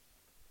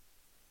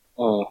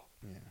 Mm.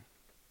 Yeah.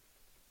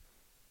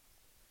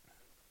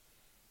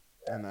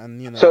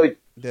 And So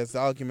there's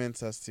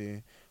arguments as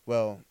to,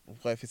 well,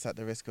 what if it's at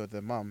the risk of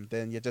the mum?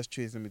 Then you're just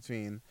choosing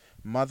between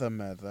mother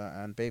murder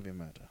and baby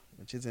murder,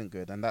 which isn't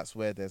good. And that's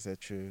where there's a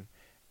true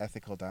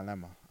ethical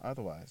dilemma.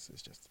 Otherwise,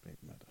 it's just baby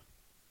murder.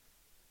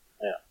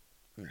 yeah.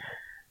 Yeah.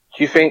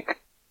 Do you think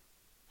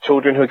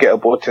children who get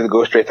aborted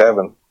go straight to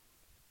heaven?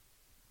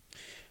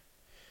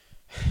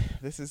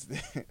 This is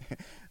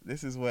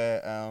this is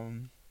where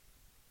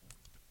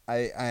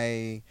I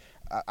I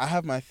I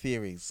have my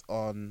theories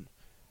on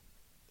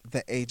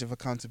the age of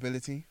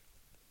accountability,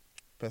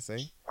 per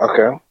se.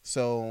 Okay.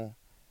 So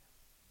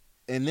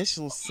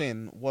initial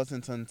sin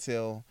wasn't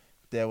until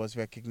there was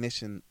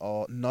recognition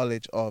or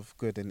knowledge of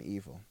good and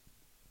evil.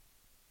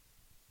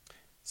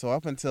 So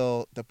up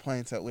until the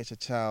point at which a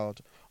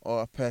child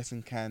or a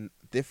person can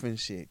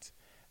differentiate,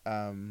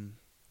 um,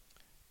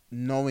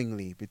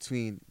 knowingly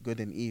between good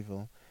and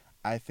evil,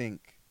 I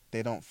think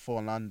they don't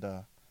fall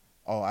under,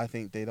 or I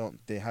think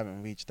they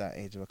haven't reached that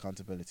age of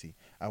accountability.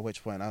 At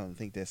which point, I don't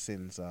think their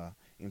sins are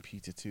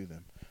imputed to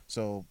them.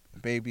 So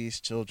babies,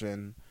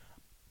 children,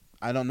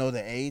 I don't know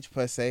the age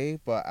per se,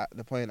 but at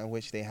the point at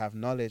which they have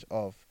knowledge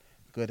of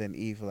good and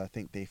evil, I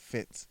think they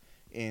fit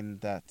in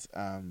that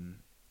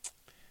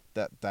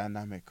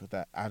dynamic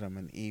that Adam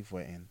and Eve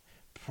were in.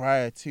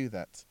 Prior to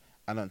that,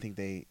 I don't think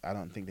they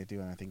do,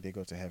 and I think they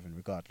go to heaven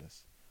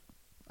regardless.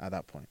 At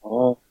that point,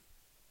 Oh,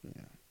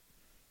 yeah.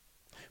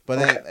 But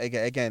then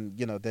okay. again,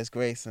 there's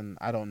grace, and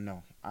I don't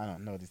know. I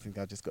don't know. I think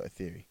I just got a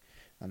theory,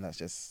 and that's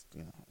just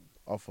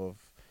off of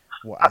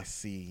what I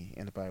see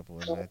in the Bible,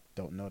 and I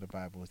don't know the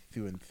Bible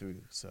through and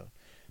through, so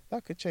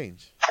that could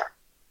change.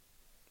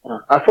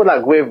 I feel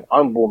like with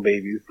unborn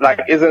babies, like,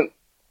 Mm. isn't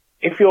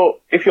if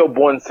you're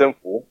born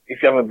sinful,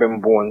 if you haven't been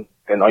born,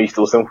 then are you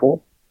still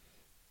sinful?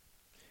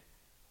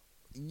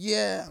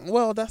 Yeah,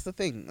 well, that's the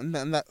thing,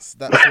 and that's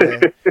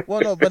where.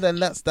 Well, no, but then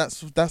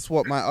that's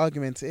what my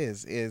argument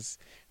is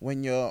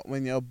when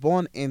you're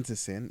born into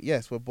sin.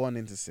 Yes, we're born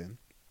into sin.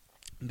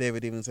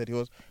 David even said he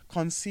was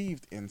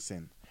conceived in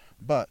sin,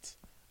 but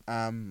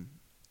um,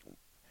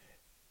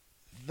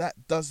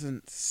 that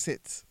doesn't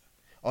sit,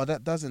 or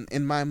that doesn't,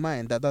 in my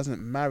mind, that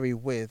doesn't marry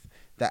with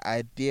the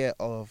idea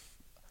of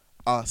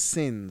our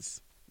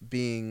sins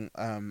being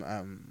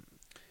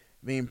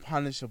being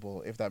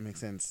punishable, if that makes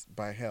sense,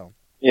 by hell.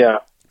 Yeah,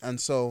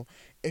 And so,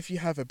 if you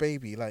have a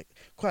baby, like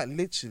quite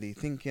literally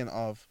thinking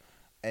of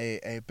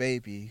a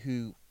baby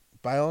who,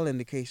 by all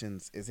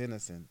indications, is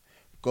innocent,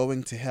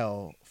 going to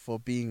hell for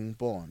being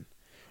born.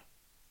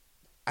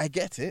 I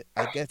get it.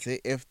 I get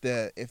it. If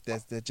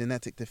there's the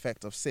genetic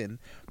defect of sin,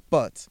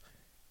 but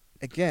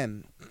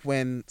again,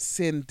 when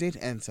sin did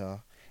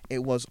enter, it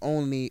was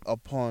only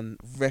upon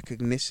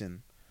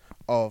recognition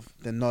of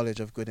the knowledge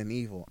of good and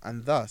evil,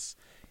 and thus,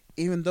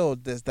 even though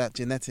there's that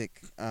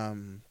genetic,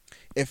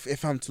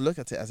 if I'm to look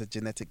at it as a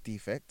genetic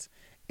defect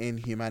in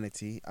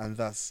humanity, and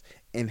thus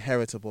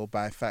inheritable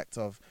by fact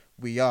of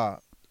we are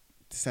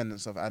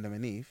descendants of Adam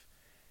and Eve,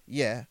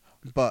 yeah,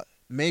 but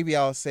maybe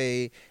I'll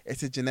say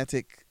it's a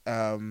genetic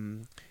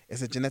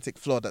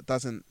flaw that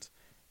doesn't.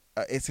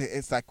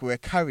 It's like we're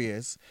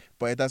carriers,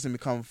 but it doesn't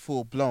become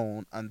full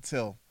blown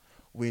until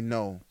we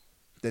know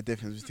the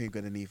difference between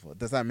good and evil.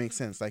 Does that make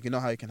sense? Like,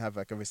 how you can have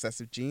like a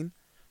recessive gene.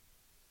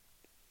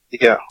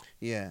 yeah,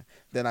 Yeah,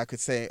 then I could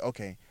say,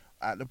 okay,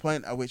 at the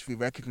point at which we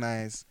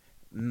recognize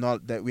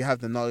not that we have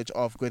the knowledge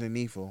of good and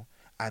evil,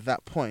 at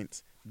that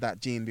point that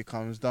gene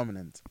becomes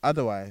dominant.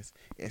 Otherwise,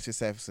 it's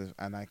recessive,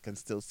 and I can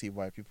still see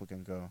why people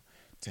can go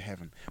to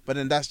heaven. But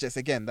then that's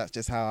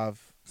just how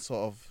I've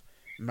sort of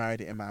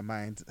married it in my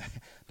mind.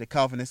 The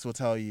Calvinist will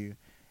tell you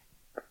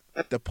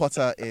the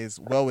potter is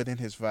well within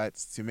his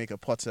rights to make a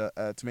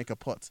to make a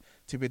pot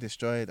to be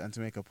destroyed and to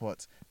make a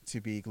pot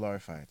to be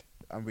glorified,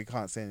 and we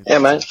can't say yeah, anything to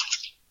man. it.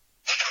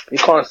 You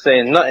can't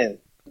say nothing.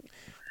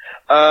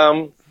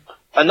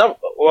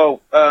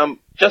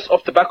 Just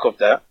off the back of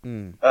that,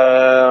 Mm.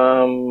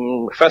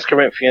 1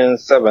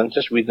 Corinthians 7,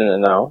 just reading it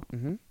now.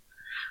 Mhm.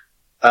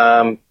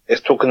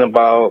 It's talking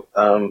about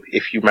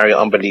if you marry an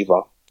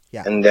unbeliever,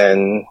 Yeah. and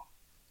then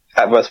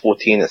at verse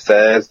 14 it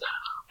says,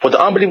 "For the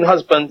unbelieving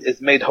husband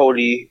is made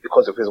holy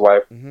because of his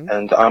wife, Mhm.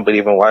 and the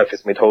unbelieving wife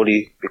is made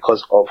holy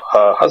because of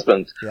her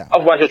husband. Yeah.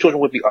 Otherwise, your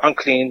children would be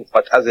unclean,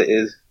 but as it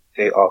is,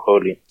 they are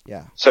holy."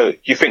 Yeah. So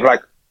you think,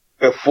 like,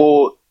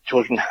 before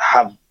children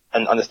have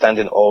an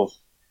understanding of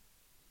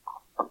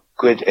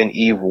good and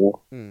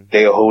evil, Mm.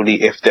 they are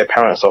holy if their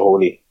parents are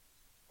holy,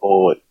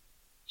 or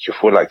you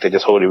feel like they're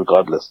just holy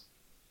regardless?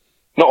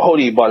 Not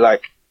holy, but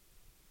like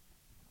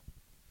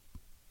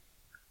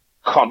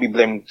can't be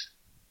blamed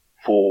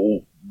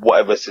for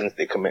whatever sins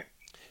they commit.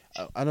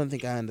 I don't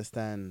think I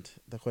understand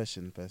the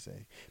question per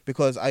se,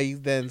 because are you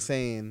then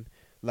saying,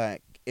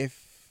 like,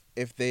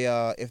 if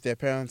their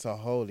parents are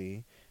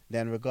holy,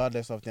 then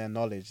regardless of their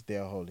knowledge they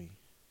are holy?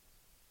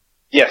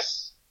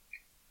 Yes,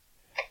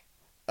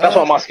 that's Uh,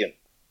 what I'm asking.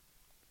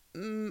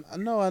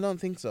 no, I don't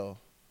think so.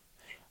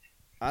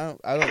 I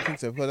don't think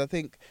so, because I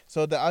think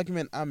so. The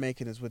argument I'm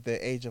making is with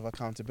the age of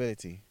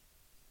accountability,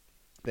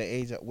 the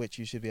age at which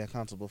you should be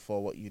accountable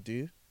for what you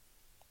do.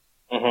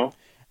 Hmm.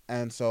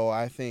 And so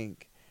I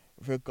think,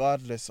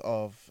 regardless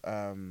of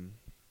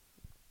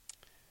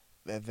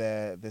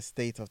the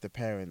state of the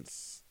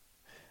parents,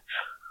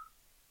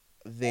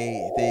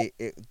 they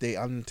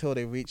until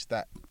they reach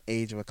that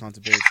age of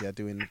accountability, I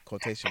do in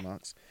quotation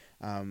marks,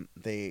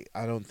 they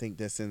I don't think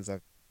their sins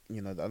are, I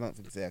don't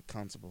think they're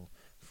accountable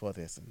for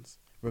their sins,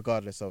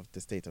 regardless of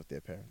the state of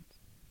their parents.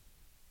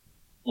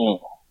 Mm.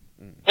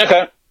 Mm.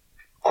 Okay,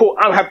 cool.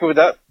 I'm happy with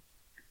that.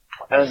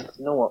 And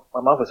you know what?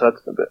 My mouth is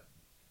hurting a bit.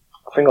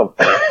 I think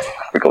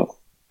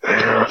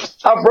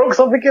I broke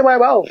something in my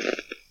mouth.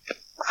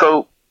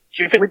 So,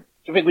 do you think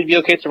we'd be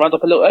okay to round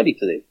up a little early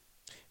today?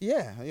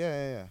 Yeah. I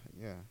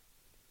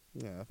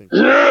think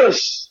so.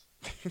 Yes!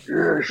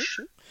 Yes!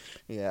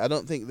 Yeah, I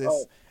don't think this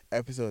Oh.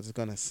 episode is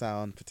gonna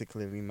sound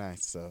particularly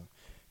nice. So,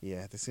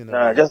 yeah, the sooner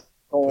Nah, we just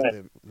Don't put worry.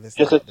 the listeners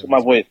Just at listen the to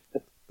my voice.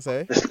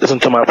 Sorry. Just listen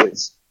to my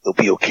voice. It'll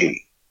be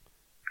okay.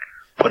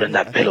 Put in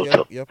that I think pillow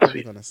talk. you're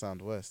probably gonna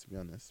sound worse, to be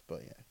honest.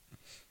 But yeah,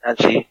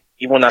 Actually,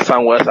 even when I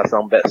sound worse, I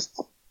sound best.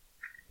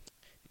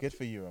 good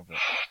for you, Robert.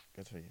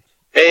 Good for you.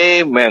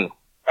 Amen.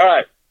 All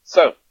right.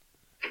 So,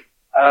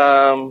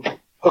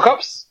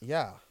 hookups.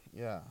 Yeah.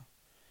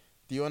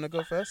 Do you want to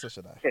go first, or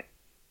should I?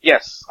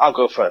 Yes, I'll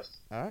go first.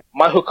 All right.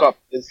 My hookup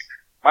is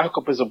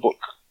a book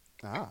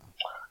Ah.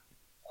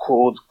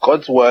 called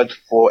God's Word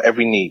for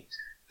Every Need: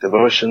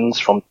 Devotions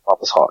from the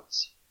Father's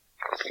Heart.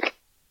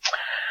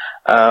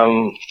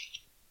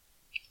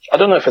 I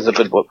don't know if it's a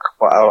good book,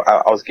 but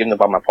I was given it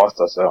by my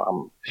pastor, so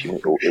I'm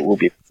assuming it will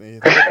be. So you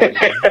think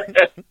it will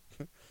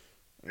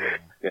be.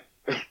 Yeah.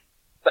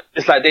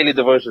 It's like daily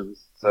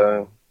devotions.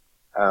 So,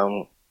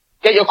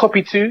 get your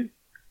copy too,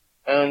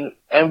 and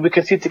we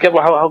can see together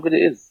how good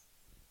it is.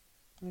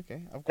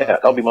 Okay, I've Yeah,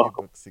 got that'll a be my few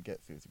books to get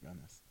through, to be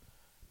honest.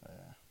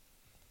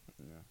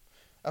 Yeah.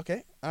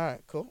 Okay. All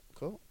right. Cool.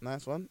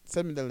 Nice one.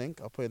 Send me the link.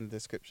 I'll put it in the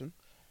description.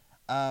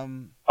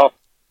 Oh,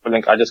 the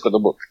link. I just got the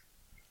book.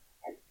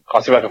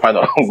 I'll see if I can find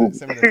it on Google.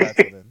 Send me the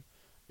title then.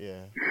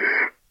 Yeah.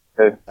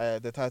 Okay.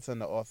 The title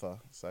and the author,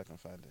 so I can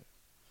find it.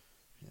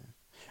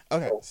 Yeah.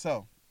 Okay.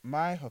 So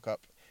my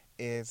hookup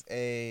is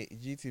a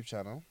YouTube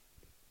channel.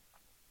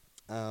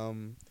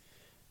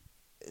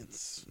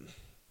 It's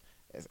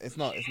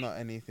not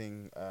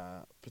anything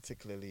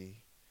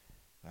particularly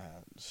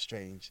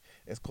strange.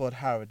 It's called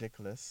How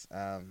Ridiculous.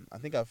 I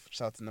think I've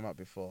shouted them out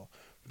before,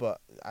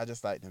 but I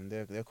just like them.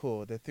 They're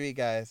cool. They're three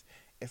guys.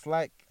 It's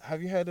like,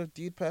 have you heard of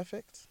Dude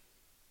Perfect?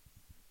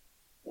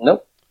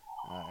 Nope.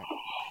 Alright.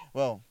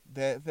 Well,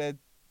 they're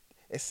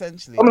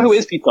essentially. Tell me who it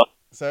is, Peter.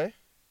 Sorry.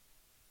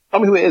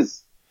 Tell me who it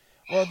is.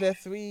 Well, they're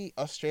three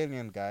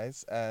Australian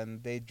guys,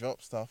 and they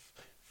drop stuff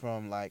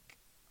from like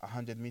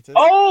 100 meters.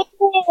 Oh,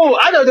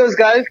 I know those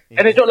guys, Yeah.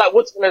 and they drop like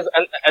watermelons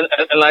and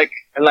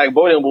like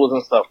bowling balls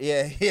and stuff.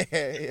 Yeah.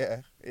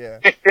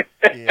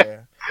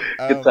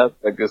 Good stuff.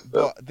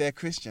 But they're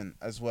Christian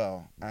as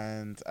well,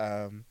 and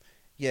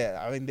yeah,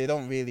 I mean they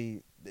don't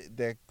really.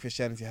 Their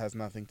Christianity has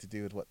nothing to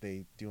do with what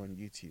they do on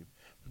YouTube,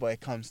 but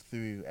it comes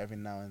through every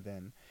now and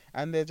then,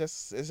 and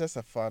it's just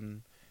a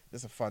fun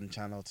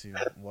channel to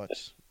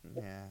watch.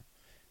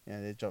 Yeah,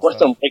 they drop What's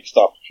stuff. some big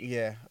stuff?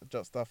 Yeah,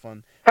 drop stuff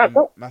on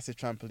massive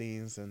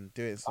trampolines and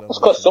do it in slow It's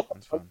motion. got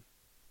It's fun.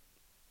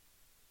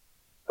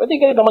 Where do you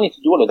get the money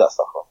to do all of that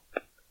stuff from?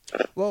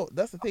 Well,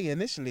 that's the thing.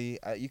 Initially,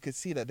 you could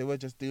see that they were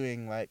just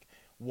doing like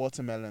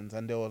watermelons,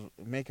 and they will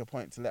make a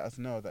point to let us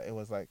know that it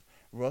was like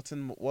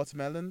rotten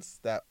watermelons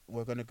that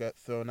were going to get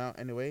thrown out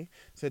anyway.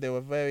 So they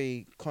were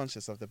very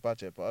conscious of the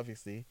budget. But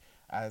obviously,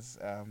 as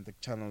the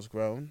channel's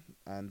grown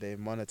and they've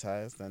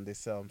monetized and they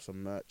sell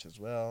some merch as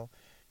well,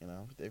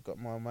 they've got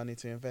more money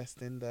to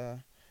invest in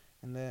the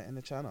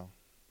channel.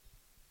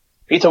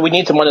 Peter, we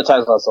need to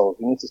monetize ourselves.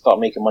 We need to start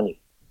making money.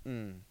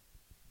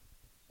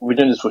 We're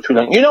doing this for too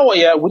long. You know what?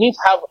 Yeah, we need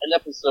to have an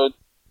episode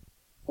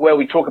where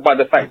we talk about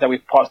the fact that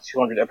we've passed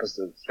 200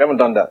 episodes. We haven't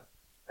done that,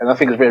 and I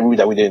think it's very rude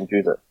that we didn't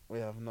do that. We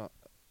have not.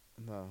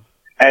 No.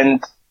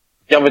 And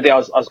the other day, I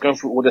was going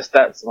through all the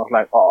stats, and I was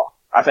like,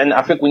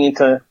 I think we need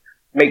to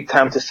make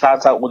time to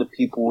shout out all the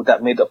people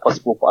that made it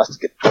possible for us to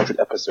get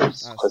 200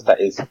 episodes, because that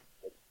is.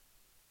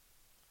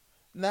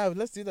 No,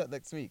 let's do that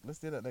next week.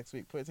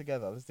 Put it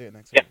together. Let's do it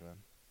next week, man.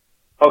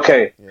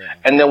 Okay. Yeah.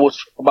 And then we'll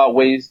talk about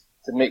ways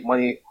to make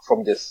money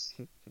from this.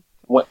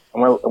 When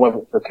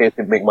it's okay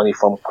to make money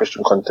from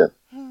Christian content.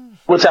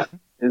 Which I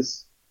think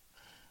is.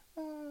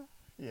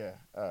 Yeah,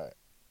 alright.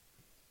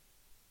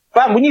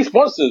 Fam, we need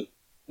sponsors.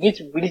 We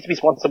need to be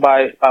sponsored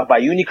by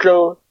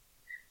Uniqlo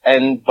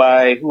and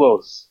by who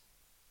else?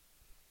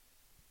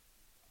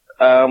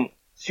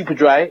 Super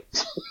Dry.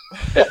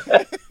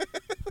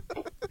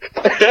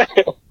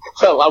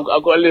 So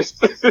I've got a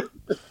list.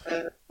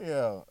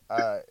 Yeah,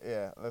 alright,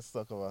 yeah, let's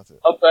talk about it.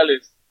 I've got a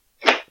list.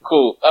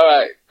 Cool.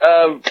 Alright.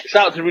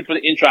 Shout out to Ruth for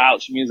the intro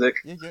outro music.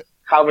 Yeah.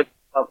 Calvin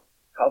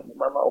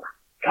my mouth.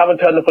 Calvin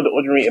Turner for the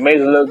ordinary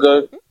amazing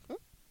logo.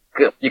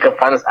 You can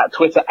find us at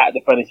Twitter at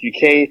The Furnace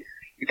UK.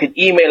 You can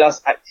email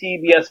us at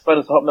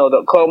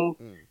tbsfurnace@hotmail.com.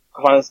 You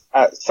can find us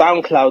at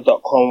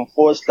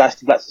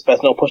soundcloud.com/The Black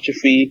Suspense, no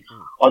apostrophe.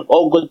 On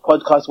all good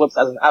podcast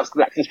websites and apps,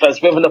 Black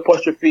Suspense with an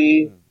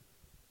apostrophe.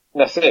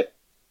 That's it.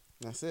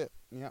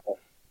 Yeah.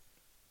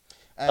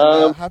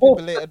 And happy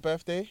belated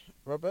birthday,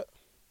 Robert.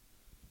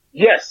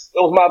 Yes, it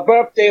was my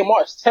birthday,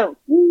 March 10th.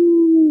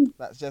 Woo!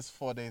 That's just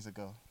 4 days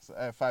ago.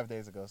 5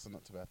 days ago, so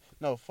not too bad.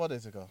 No, 4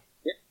 days ago.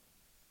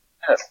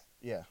 Yes.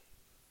 Yeah.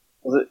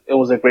 It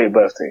was a great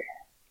birthday.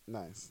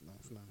 Nice.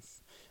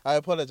 I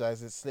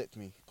apologize, it slipped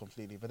me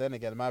completely. But then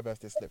again, my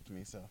birthday slipped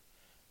me, so.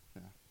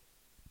 Yeah.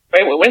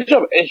 Wait, when's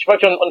your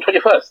birthday on the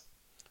 21st?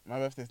 My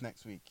birthday's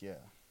next week,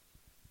 yeah.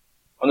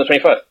 On the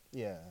 21st?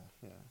 Yeah.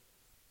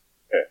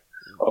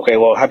 Okay,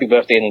 well, happy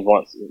birthday in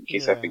advance, in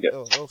case I forget.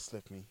 It'll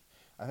slip me.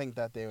 I think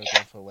that day we're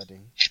going for a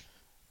wedding.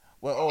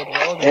 We're old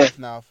enough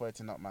now for it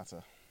to not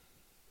matter.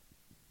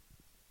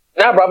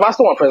 Nah, bro, I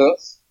still want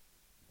presents.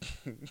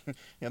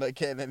 You're not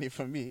getting any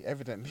from me,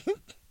 evidently.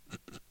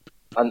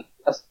 And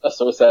that's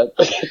so sad.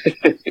 Of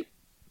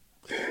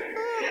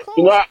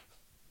You know, course.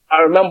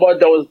 I remember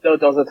there was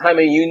a time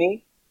in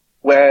uni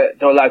where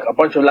there were like a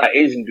bunch of like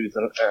Asian dudes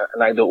and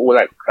like they're all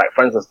like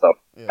friends and stuff.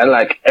 Yeah. And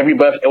like every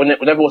birthday,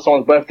 whenever it was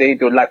someone's birthday,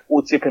 they would like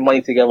all tipping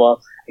money together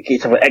and get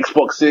each other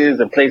Xboxes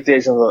and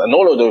PlayStations and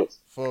all of those.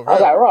 For I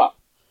was like, real.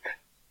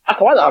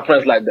 right, why not have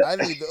friends like I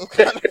that? need those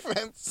kind of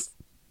friends.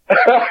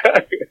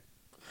 I need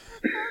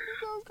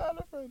those kind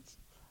of friends.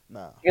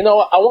 Nah. You know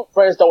what? I want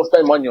friends that will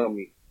spend money on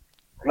me.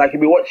 Like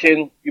you'll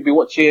be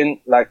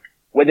watching like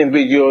wedding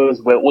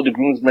videos where all the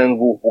groomsmen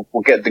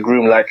will get the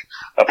groom like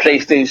a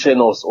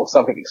PlayStation or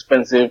something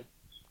expensive.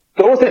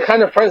 Those are the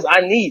kind of friends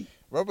I need.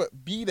 Robert,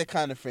 be the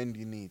kind of friend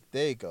you need.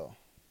 There you go.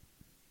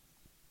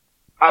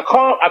 I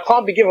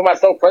can't be giving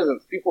myself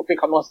presents. People think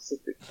I'm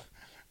narcissistic.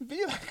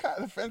 Be that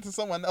kind of friend to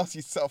someone else,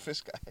 you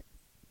selfish guy.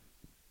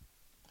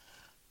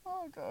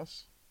 Oh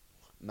gosh.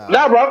 Nah,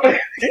 bro.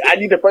 I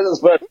need the presents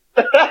first.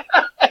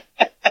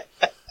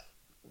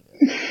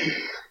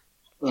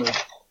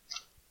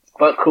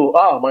 But cool.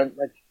 Oh man,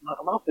 like my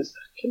mouth is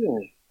killing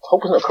me.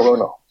 Hope it's not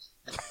corona.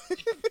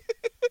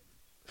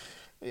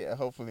 Yeah,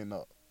 hopefully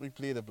not. We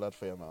plead the blood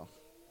for your mouth.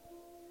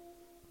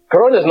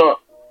 Corona's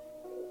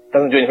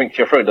doesn't do anything to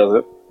your throat, does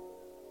it?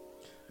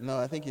 No,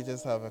 I think you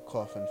just have a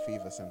cough and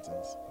fever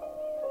symptoms.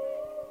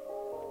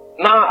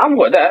 Nah, I've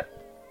got that.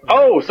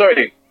 Oh,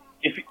 sorry.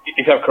 If you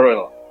have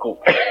corona,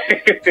 cool.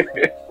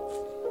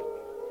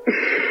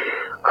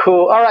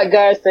 Cool. All right,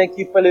 guys. Thank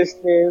you for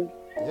listening.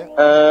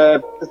 Yeah.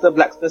 This is the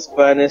Blacksmith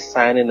Furnace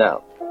signing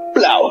out.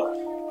 Blow.